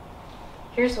them?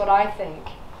 Here's what I think.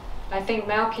 I think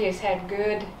Malchus had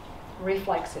good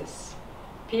reflexes.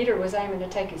 Peter was aiming to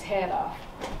take his head off,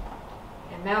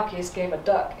 and Malchus gave a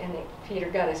duck, and Peter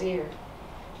got his ear.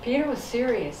 Peter was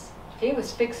serious. He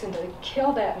was fixing to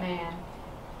kill that man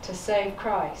to save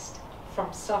Christ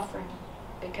from suffering,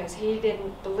 because he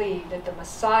didn't believe that the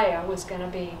Messiah was going to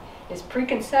be. His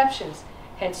preconceptions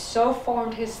had so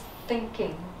formed his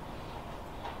thinking.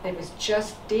 It was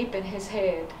just deep in his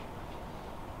head.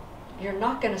 You're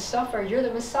not going to suffer. You're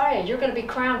the Messiah. You're going to be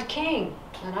crowned king,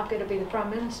 and I'm going to be the prime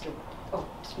minister. Oh,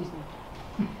 excuse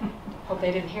me. Hope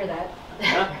they didn't hear that.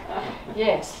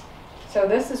 Yes. So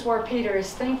this is where Peter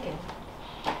is thinking.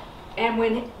 And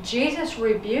when Jesus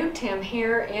rebuked him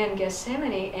here in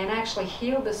Gethsemane and actually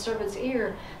healed the servant's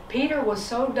ear, Peter was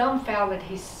so dumbfounded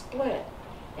he split,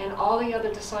 and all the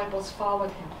other disciples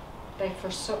followed him. They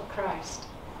forsook Christ.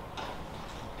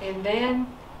 And then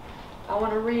I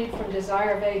want to read from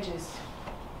Desire of Ages.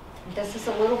 This is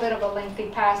a little bit of a lengthy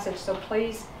passage, so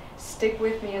please stick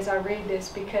with me as I read this,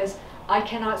 because I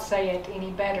cannot say it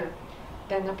any better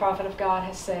than the prophet of God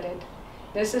has said it.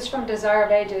 This is from Desire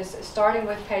of Ages, starting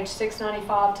with page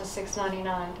 695 to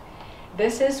 699.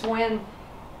 This is when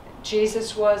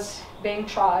Jesus was being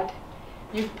tried.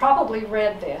 You've probably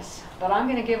read this, but I'm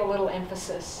going to give a little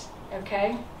emphasis,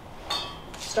 okay?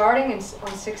 Starting on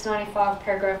 695,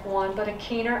 paragraph 1, "But a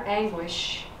keener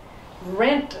anguish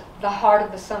rent the heart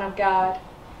of the Son of God.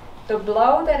 The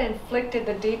blow that inflicted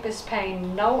the deepest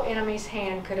pain no enemy's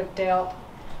hand could have dealt.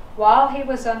 While he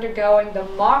was undergoing the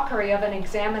mockery of an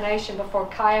examination before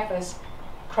Caiaphas,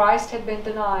 Christ had been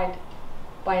denied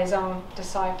by his own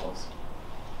disciples.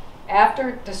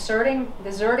 After deserting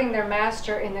their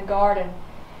master in the garden,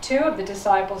 2 of the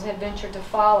disciples had ventured to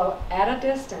follow at a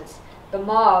distance the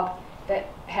mob that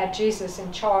had Jesus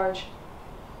in charge.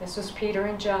 This was Peter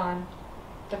and John.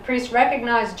 The priest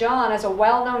recognized John as a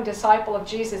well-known disciple of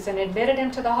Jesus and admitted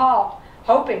him to the hall,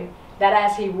 hoping that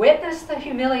as he witnessed the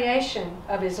humiliation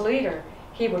of his leader,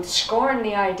 he would scorn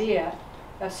the idea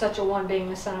of such a one being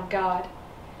the Son of God.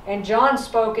 And John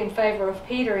spoke in favor of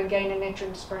Peter and gained an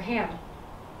entrance for him.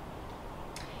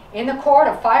 In the court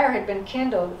a fire had been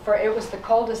kindled, for it was the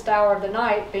coldest hour of the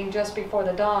night, being just before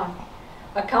the dawn.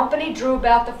 A company drew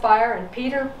about the fire, and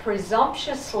Peter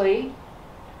presumptuously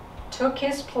took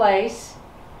his place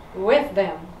with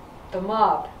them, the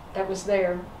mob. that was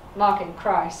there mocking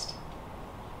Christ.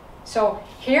 So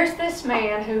here's this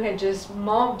man who had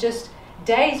just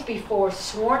days before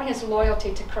sworn his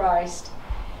loyalty to Christ,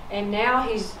 and now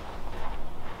he's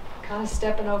kind of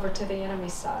stepping over to the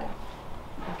enemy's side.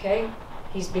 Okay?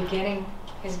 He's beginning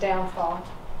his downfall.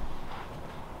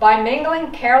 By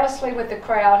mingling carelessly with the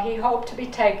crowd, he hoped to be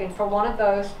taken for one of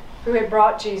those who had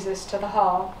brought Jesus to the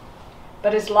hall.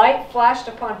 But as light flashed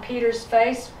upon Peter's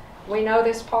face, we know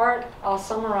this part, I'll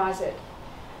summarize it.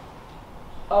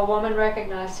 A woman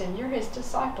recognized him. You're his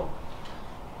disciple.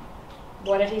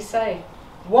 What did he say?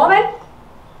 Woman,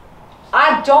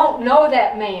 I don't know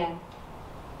that man.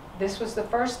 This was the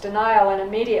first denial, and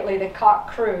immediately the cock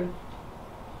crew.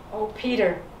 Oh,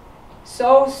 Peter,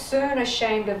 so soon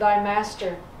ashamed of thy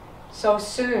master, so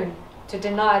soon to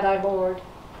deny thy Lord.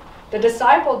 The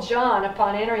disciple John,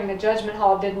 upon entering the judgment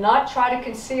hall, did not try to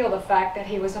conceal the fact that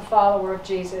he was a follower of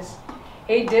Jesus.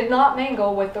 He did not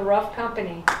mingle with the rough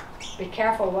company. Be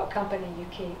careful what company you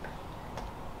keep.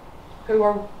 Who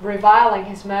were reviling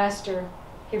his master.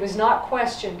 He was not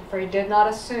questioned, for he did not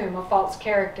assume a false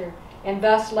character, and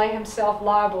thus lay himself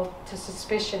liable to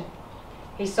suspicion.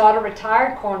 He sought a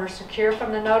retired corner, secure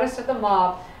from the notice of the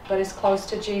mob, but as close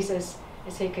to Jesus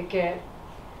as he could get.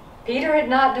 Peter had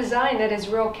not designed that his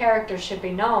real character should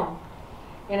be known.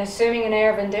 In assuming an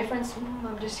air of indifference,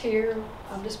 I'm just here,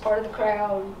 I'm just part of the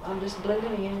crowd, I'm just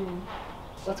blending in.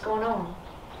 What's going on?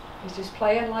 He's just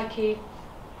playing like he's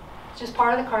just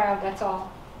part of the crowd, that's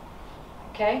all.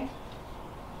 Okay?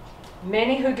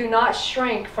 Many who do not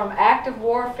shrink from active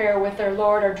warfare with their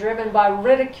Lord are driven by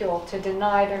ridicule to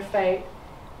deny their faith.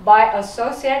 By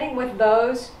associating with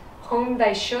those whom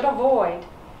they should avoid,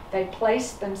 they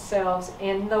place themselves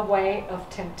in the way of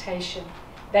temptation.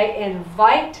 They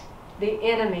invite the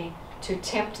enemy to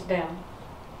tempt them,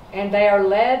 and they are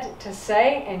led to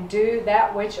say and do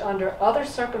that which under other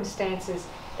circumstances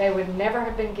they would never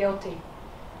have been guilty.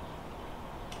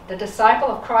 The disciple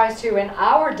of Christ who in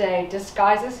our day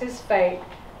disguises his faith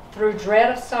through dread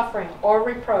of suffering or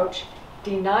reproach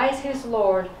denies his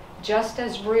Lord just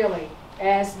as really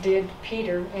as did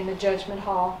Peter in the judgment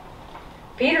hall.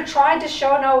 Peter tried to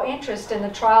show no interest in the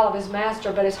trial of his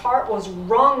master, but his heart was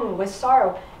wrung with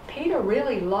sorrow. Peter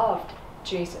really loved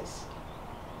Jesus,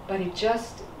 but he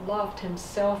just loved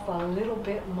himself a little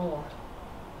bit more.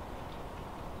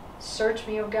 Search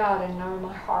me, O God, and know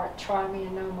my heart. Try me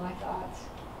and know my thoughts.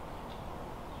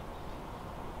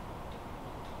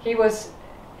 His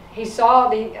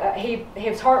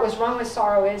heart was wrung with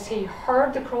sorrow as he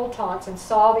heard the cruel taunts and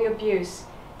saw the abuse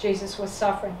Jesus was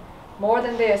suffering. More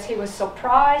than this, he was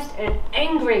surprised and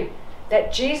angry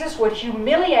that Jesus would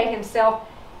humiliate himself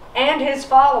and his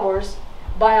followers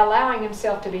by allowing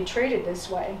himself to be treated this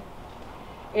way.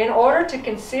 In order to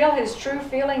conceal his true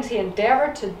feelings, he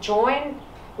endeavored to join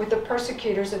with the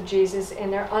persecutors of Jesus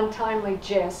in their untimely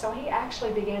jest. So he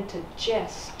actually began to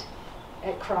jest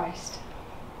at Christ.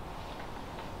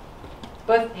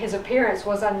 But his appearance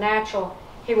was unnatural.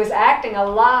 He was acting a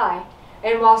lie,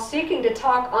 and while seeking to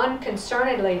talk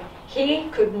unconcernedly, he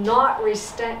could not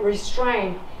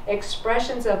restrain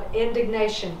expressions of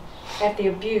indignation at the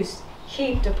abuse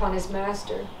heaped upon his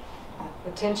master.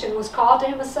 Attention was called to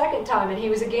him a second time, and he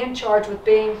was again charged with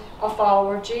being a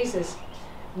follower of Jesus.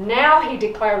 Now he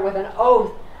declared with an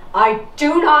oath, I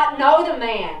do not know the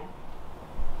man.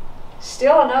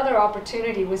 Still another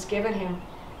opportunity was given him.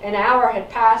 An hour had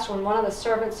passed when one of the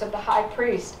servants of the high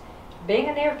priest, being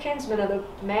a near kinsman of the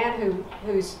man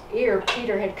whose ear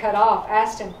Peter had cut off,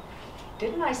 asked him,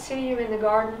 Didn't I see you in the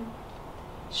garden?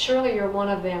 Surely you're one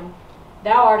of them.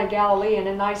 Thou art a Galilean,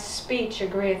 and thy speech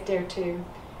agreeth thereto.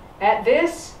 At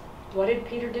this, what did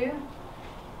Peter do?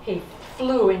 He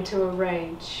flew into a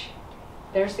rage.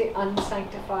 There's the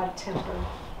unsanctified temper.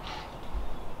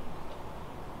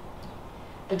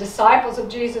 The disciples of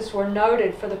Jesus were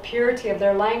noted for the purity of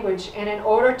their language, and in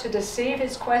order to deceive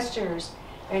his questioners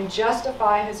and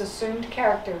justify his assumed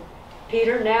character,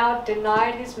 Peter now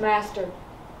denied his master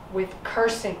with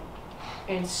cursing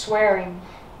and swearing.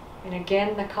 And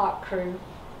again the cock crew.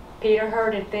 Peter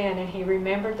heard it then, and he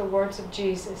remembered the words of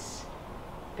Jesus.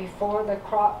 Before the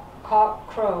cock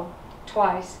crow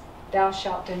twice, thou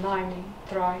shalt deny me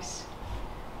thrice.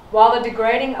 While the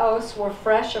degrading oaths were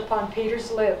fresh upon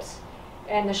Peter's lips,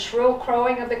 and the shrill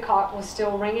crowing of the cock was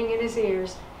still ringing in his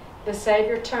ears, the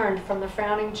Savior turned from the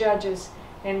frowning judges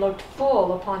and looked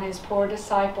full upon his poor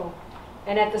disciple.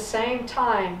 And at the same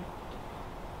time,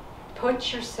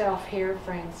 put yourself here,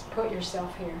 friends, put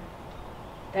yourself here.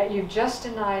 That you've just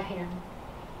denied him.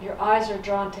 Your eyes are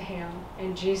drawn to him,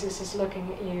 and Jesus is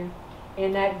looking at you.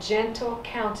 In that gentle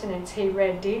countenance he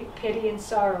read deep pity and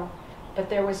sorrow, but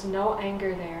there was no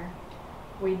anger there.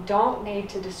 We don't need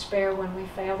to despair when we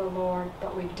fail the Lord,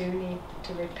 but we do need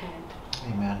to repent.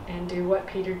 Amen. And do what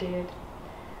Peter did.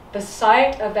 The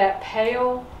sight of that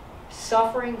pale,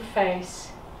 suffering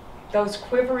face, those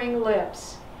quivering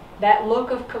lips, that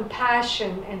look of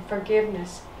compassion and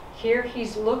forgiveness, here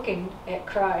he's looking at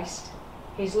Christ.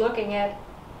 He's looking at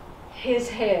his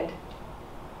head.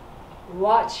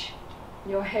 Watch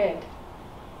your head.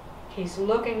 He's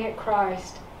looking at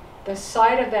Christ. The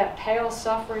sight of that pale,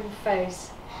 suffering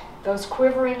face, those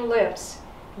quivering lips,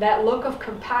 that look of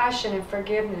compassion and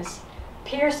forgiveness,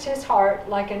 pierced his heart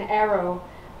like an arrow.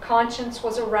 Conscience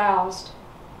was aroused.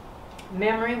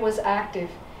 Memory was active.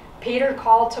 Peter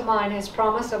called to mind his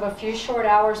promise of a few short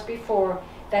hours before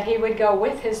that he would go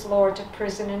with his Lord to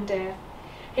prison and death.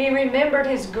 He remembered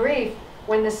his grief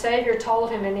when the Savior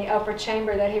told him in the upper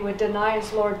chamber that he would deny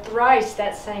his Lord thrice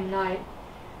that same night.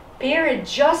 Peter had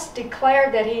just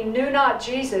declared that he knew not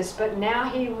Jesus, but now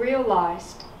he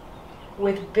realized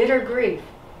with bitter grief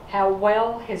how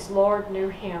well his Lord knew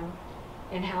him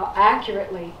and how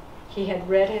accurately he had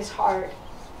read his heart,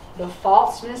 the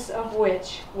falseness of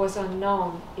which was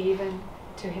unknown even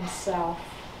to himself.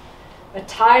 A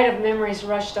tide of memories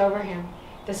rushed over him.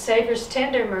 The Savior's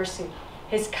tender mercy,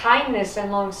 his kindness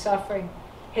and long-suffering,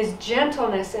 his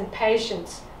gentleness and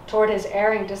patience toward his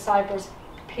erring disciples.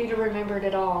 Peter remembered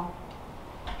it all.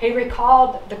 He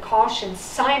recalled the caution,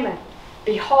 Simon,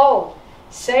 behold,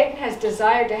 Satan has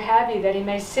desired to have you, that he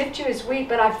may sift you as wheat,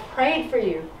 but I've prayed for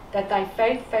you, that thy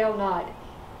faith fail not.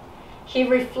 He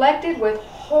reflected with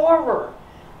horror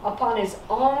upon his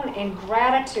own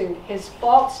ingratitude, his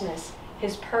falseness,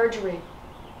 his perjury.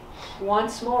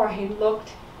 Once more he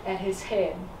looked at his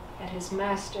head, at his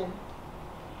master,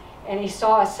 and he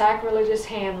saw a sacrilegious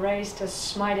hand raised to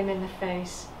smite him in the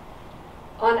face.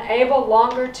 Unable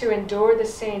longer to endure the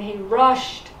scene, he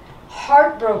rushed,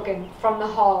 heartbroken, from the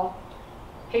hall.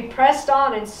 He pressed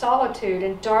on in solitude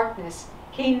and darkness.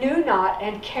 He knew not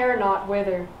and cared not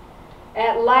whither.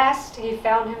 At last he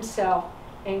found himself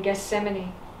in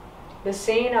Gethsemane. The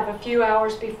scene of a few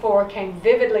hours before came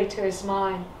vividly to his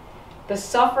mind. The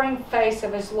suffering face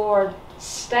of his Lord,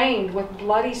 stained with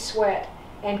bloody sweat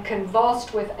and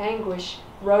convulsed with anguish,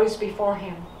 rose before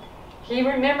him. He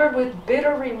remembered with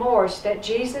bitter remorse that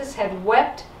Jesus had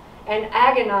wept and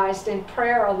agonized in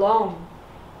prayer alone,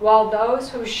 while those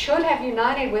who should have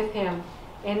united with him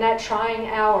in that trying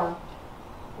hour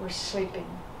were sleeping.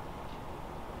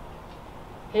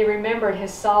 He remembered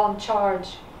his solemn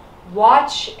charge,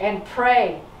 watch and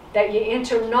pray that ye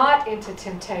enter not into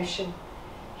temptation.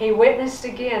 He witnessed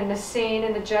again the scene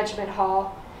in the judgment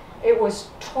hall. It was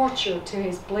torture to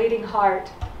his bleeding heart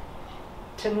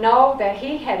to know that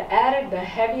he had added the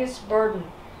heaviest burden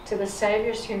to the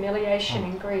Savior's humiliation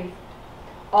and grief.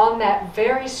 On that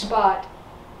very spot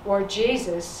where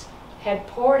Jesus had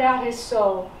poured out his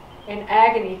soul in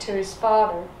agony to his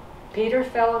Father, Peter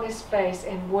fell on his face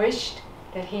and wished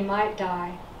that he might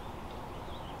die.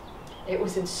 It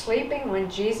was in sleeping,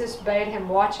 when Jesus bade him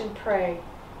watch and pray,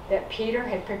 that Peter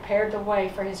had prepared the way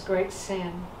for his great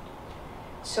sin.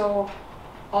 So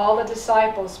all the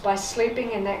disciples, by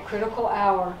sleeping in that critical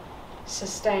hour,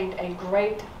 sustained a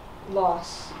great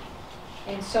loss.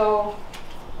 And so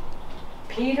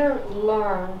Peter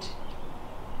learned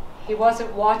he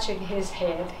wasn't watching his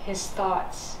head, his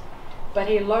thoughts, but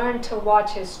he learned to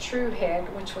watch his true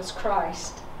head, which was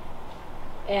Christ.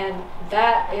 And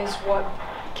that is what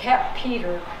kept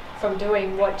Peter from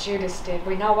doing what Judas did.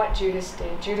 We know what Judas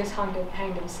did. Judas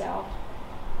hanged himself.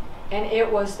 And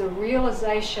it was the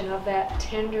realization of that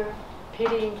tender,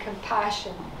 pitying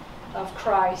compassion of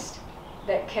Christ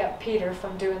that kept Peter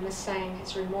from doing the same.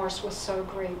 His remorse was so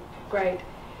great.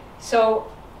 So,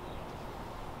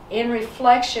 in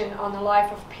reflection on the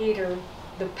life of Peter,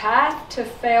 the path to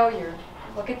failure,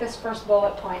 look at this first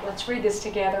bullet point. Let's read this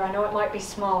together. I know it might be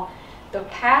small. The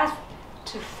path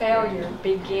to failure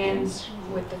begins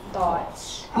with the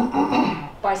thoughts.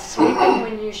 By sleeping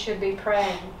when you should be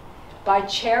praying, by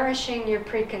cherishing your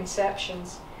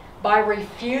preconceptions, by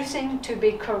refusing to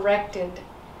be corrected,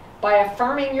 by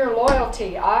affirming your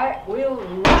loyalty. I will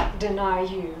not deny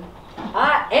you.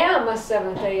 I am a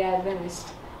Seventh-day Adventist.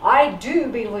 I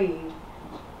do believe.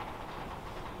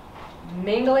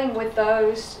 Mingling with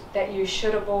those that you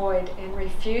should avoid and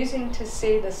refusing to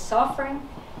see the suffering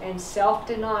and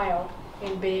self-denial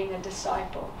in being a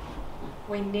disciple.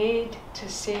 We need to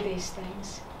see these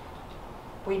things.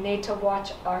 We need to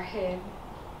watch our head.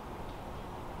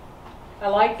 I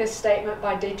like this statement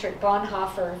by Dietrich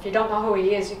Bonhoeffer. If you don't know who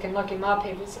he is, you can look him up.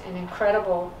 He was an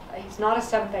incredible, he's not a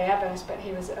Seventh-day Adventist, but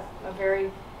he was a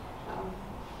very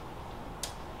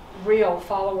real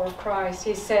follower of Christ.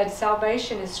 He said,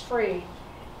 salvation is free,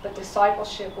 but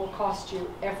discipleship will cost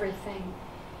you everything.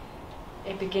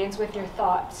 It begins with your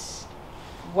thoughts.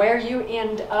 Where you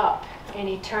end up in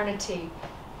eternity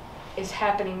is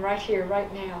happening right here,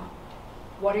 right now.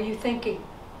 What are you thinking?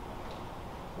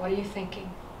 What are you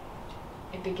thinking?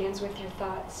 It begins with your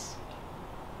thoughts.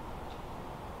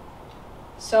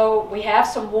 So we have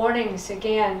some warnings,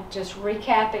 again, just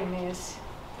recapping this.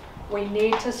 We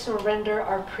need to surrender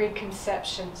our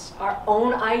preconceptions, our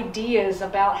own ideas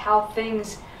about how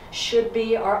things should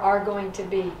be or are going to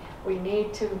be. We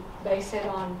need to base it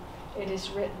on, it is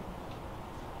written.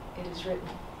 It is written.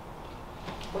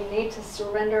 We need to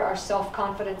surrender our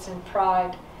self-confidence and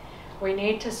pride. We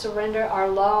need to surrender our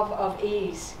love of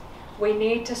ease. We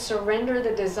need to surrender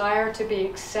the desire to be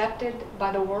accepted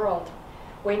by the world.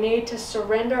 We need to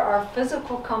surrender our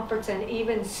physical comforts and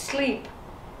even sleep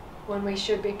when we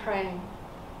should be praying.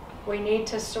 We need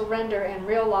to surrender and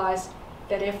realize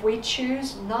that if we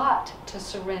choose not to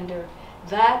surrender,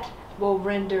 that will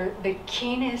render the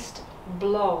keenest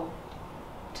blow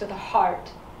to the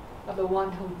heart of the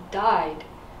one who died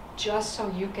just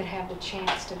so you could have the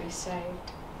chance to be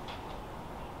saved.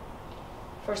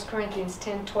 1 Corinthians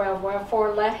 10:12,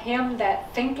 wherefore let him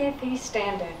that thinketh he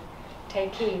standeth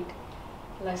take heed,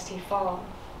 lest he fall.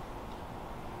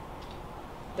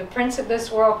 The prince of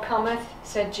this world cometh,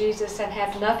 said Jesus, and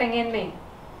hath nothing in me.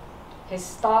 His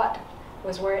thought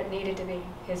was where it needed to be.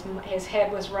 His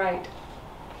head was right.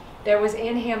 There was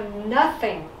in him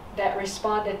nothing that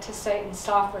responded to Satan's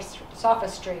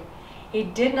sophistry. He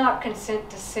did not consent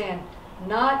to sin.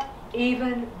 Not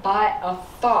even by a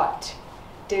thought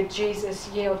did Jesus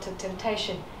yield to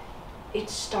temptation. It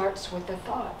starts with the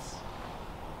thoughts.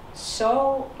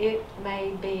 So it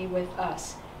may be with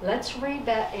us. Let's read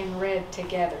that in red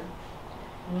together.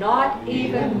 Not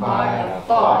even by a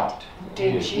thought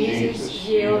did Jesus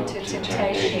yield to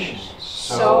temptation.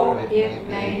 So it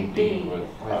may be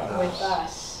with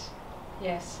us.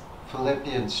 Yes.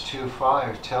 Philippians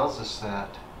 2:5 tells us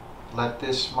that. Let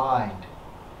this mind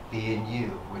be in you,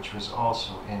 which was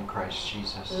also in Christ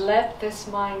Jesus. Let this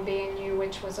mind be in you,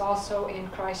 which was also in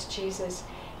Christ Jesus.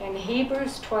 In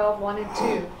Hebrews 12:1 and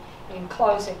 2, in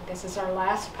closing, this is our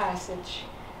last passage.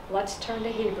 Let's turn to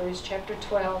Hebrews chapter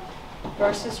 12,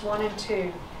 verses 1 and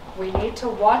 2. We need to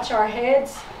watch our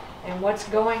heads and what's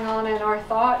going on in our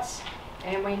thoughts,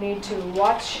 and we need to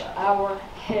watch our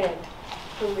head,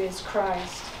 who is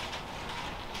Christ.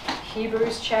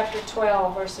 Hebrews chapter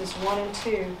 12, verses 1 and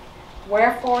 2.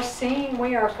 Wherefore, seeing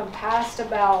we are compassed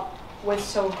about with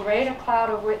so great a cloud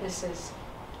of witnesses,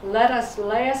 let us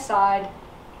lay aside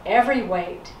every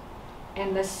weight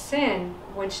and the sin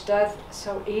which doth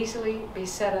so easily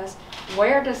beset us.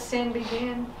 Where does sin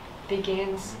begin?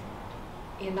 Begins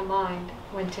in the mind.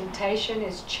 When temptation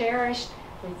is cherished,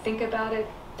 we think about it,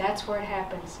 that's where it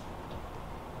happens.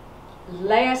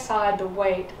 Lay aside the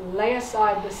weight, lay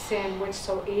aside the sin which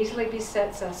so easily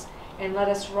besets us, and let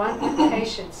us run with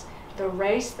patience the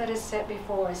race that is set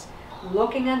before us,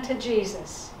 looking unto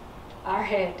Jesus, our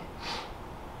head,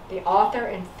 the author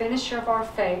and finisher of our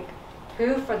faith,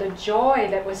 who for the joy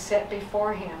that was set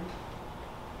before him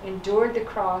endured the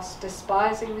cross,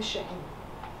 despising the shame,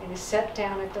 and is set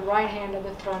down at the right hand of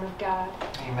the throne of God.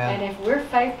 Amen. And if we're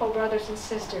faithful, brothers and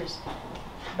sisters,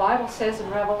 the Bible says in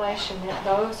Revelation that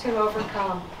those who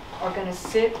overcome are going to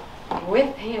sit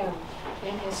with him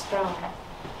in his throne.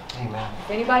 Amen.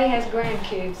 If anybody has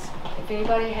grandkids, if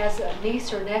anybody has a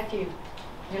niece or nephew,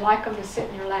 you like them to sit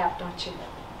in your lap, don't you?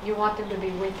 You want them to be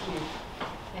with you.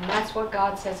 And that's what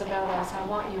God says about us. I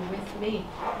want you with me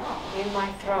in my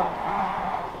throne.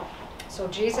 So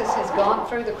Jesus has gone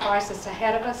through the crisis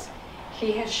ahead of us.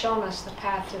 He has shown us the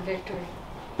path to victory.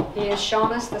 He has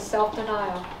shown us the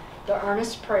self-denial, the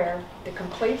earnest prayer, the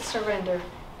complete surrender,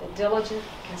 the diligent,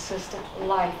 consistent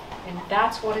life. And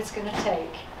that's what it's going to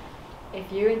take if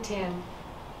you intend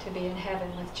to be in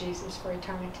heaven with Jesus for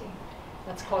eternity.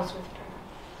 Let's close with prayer.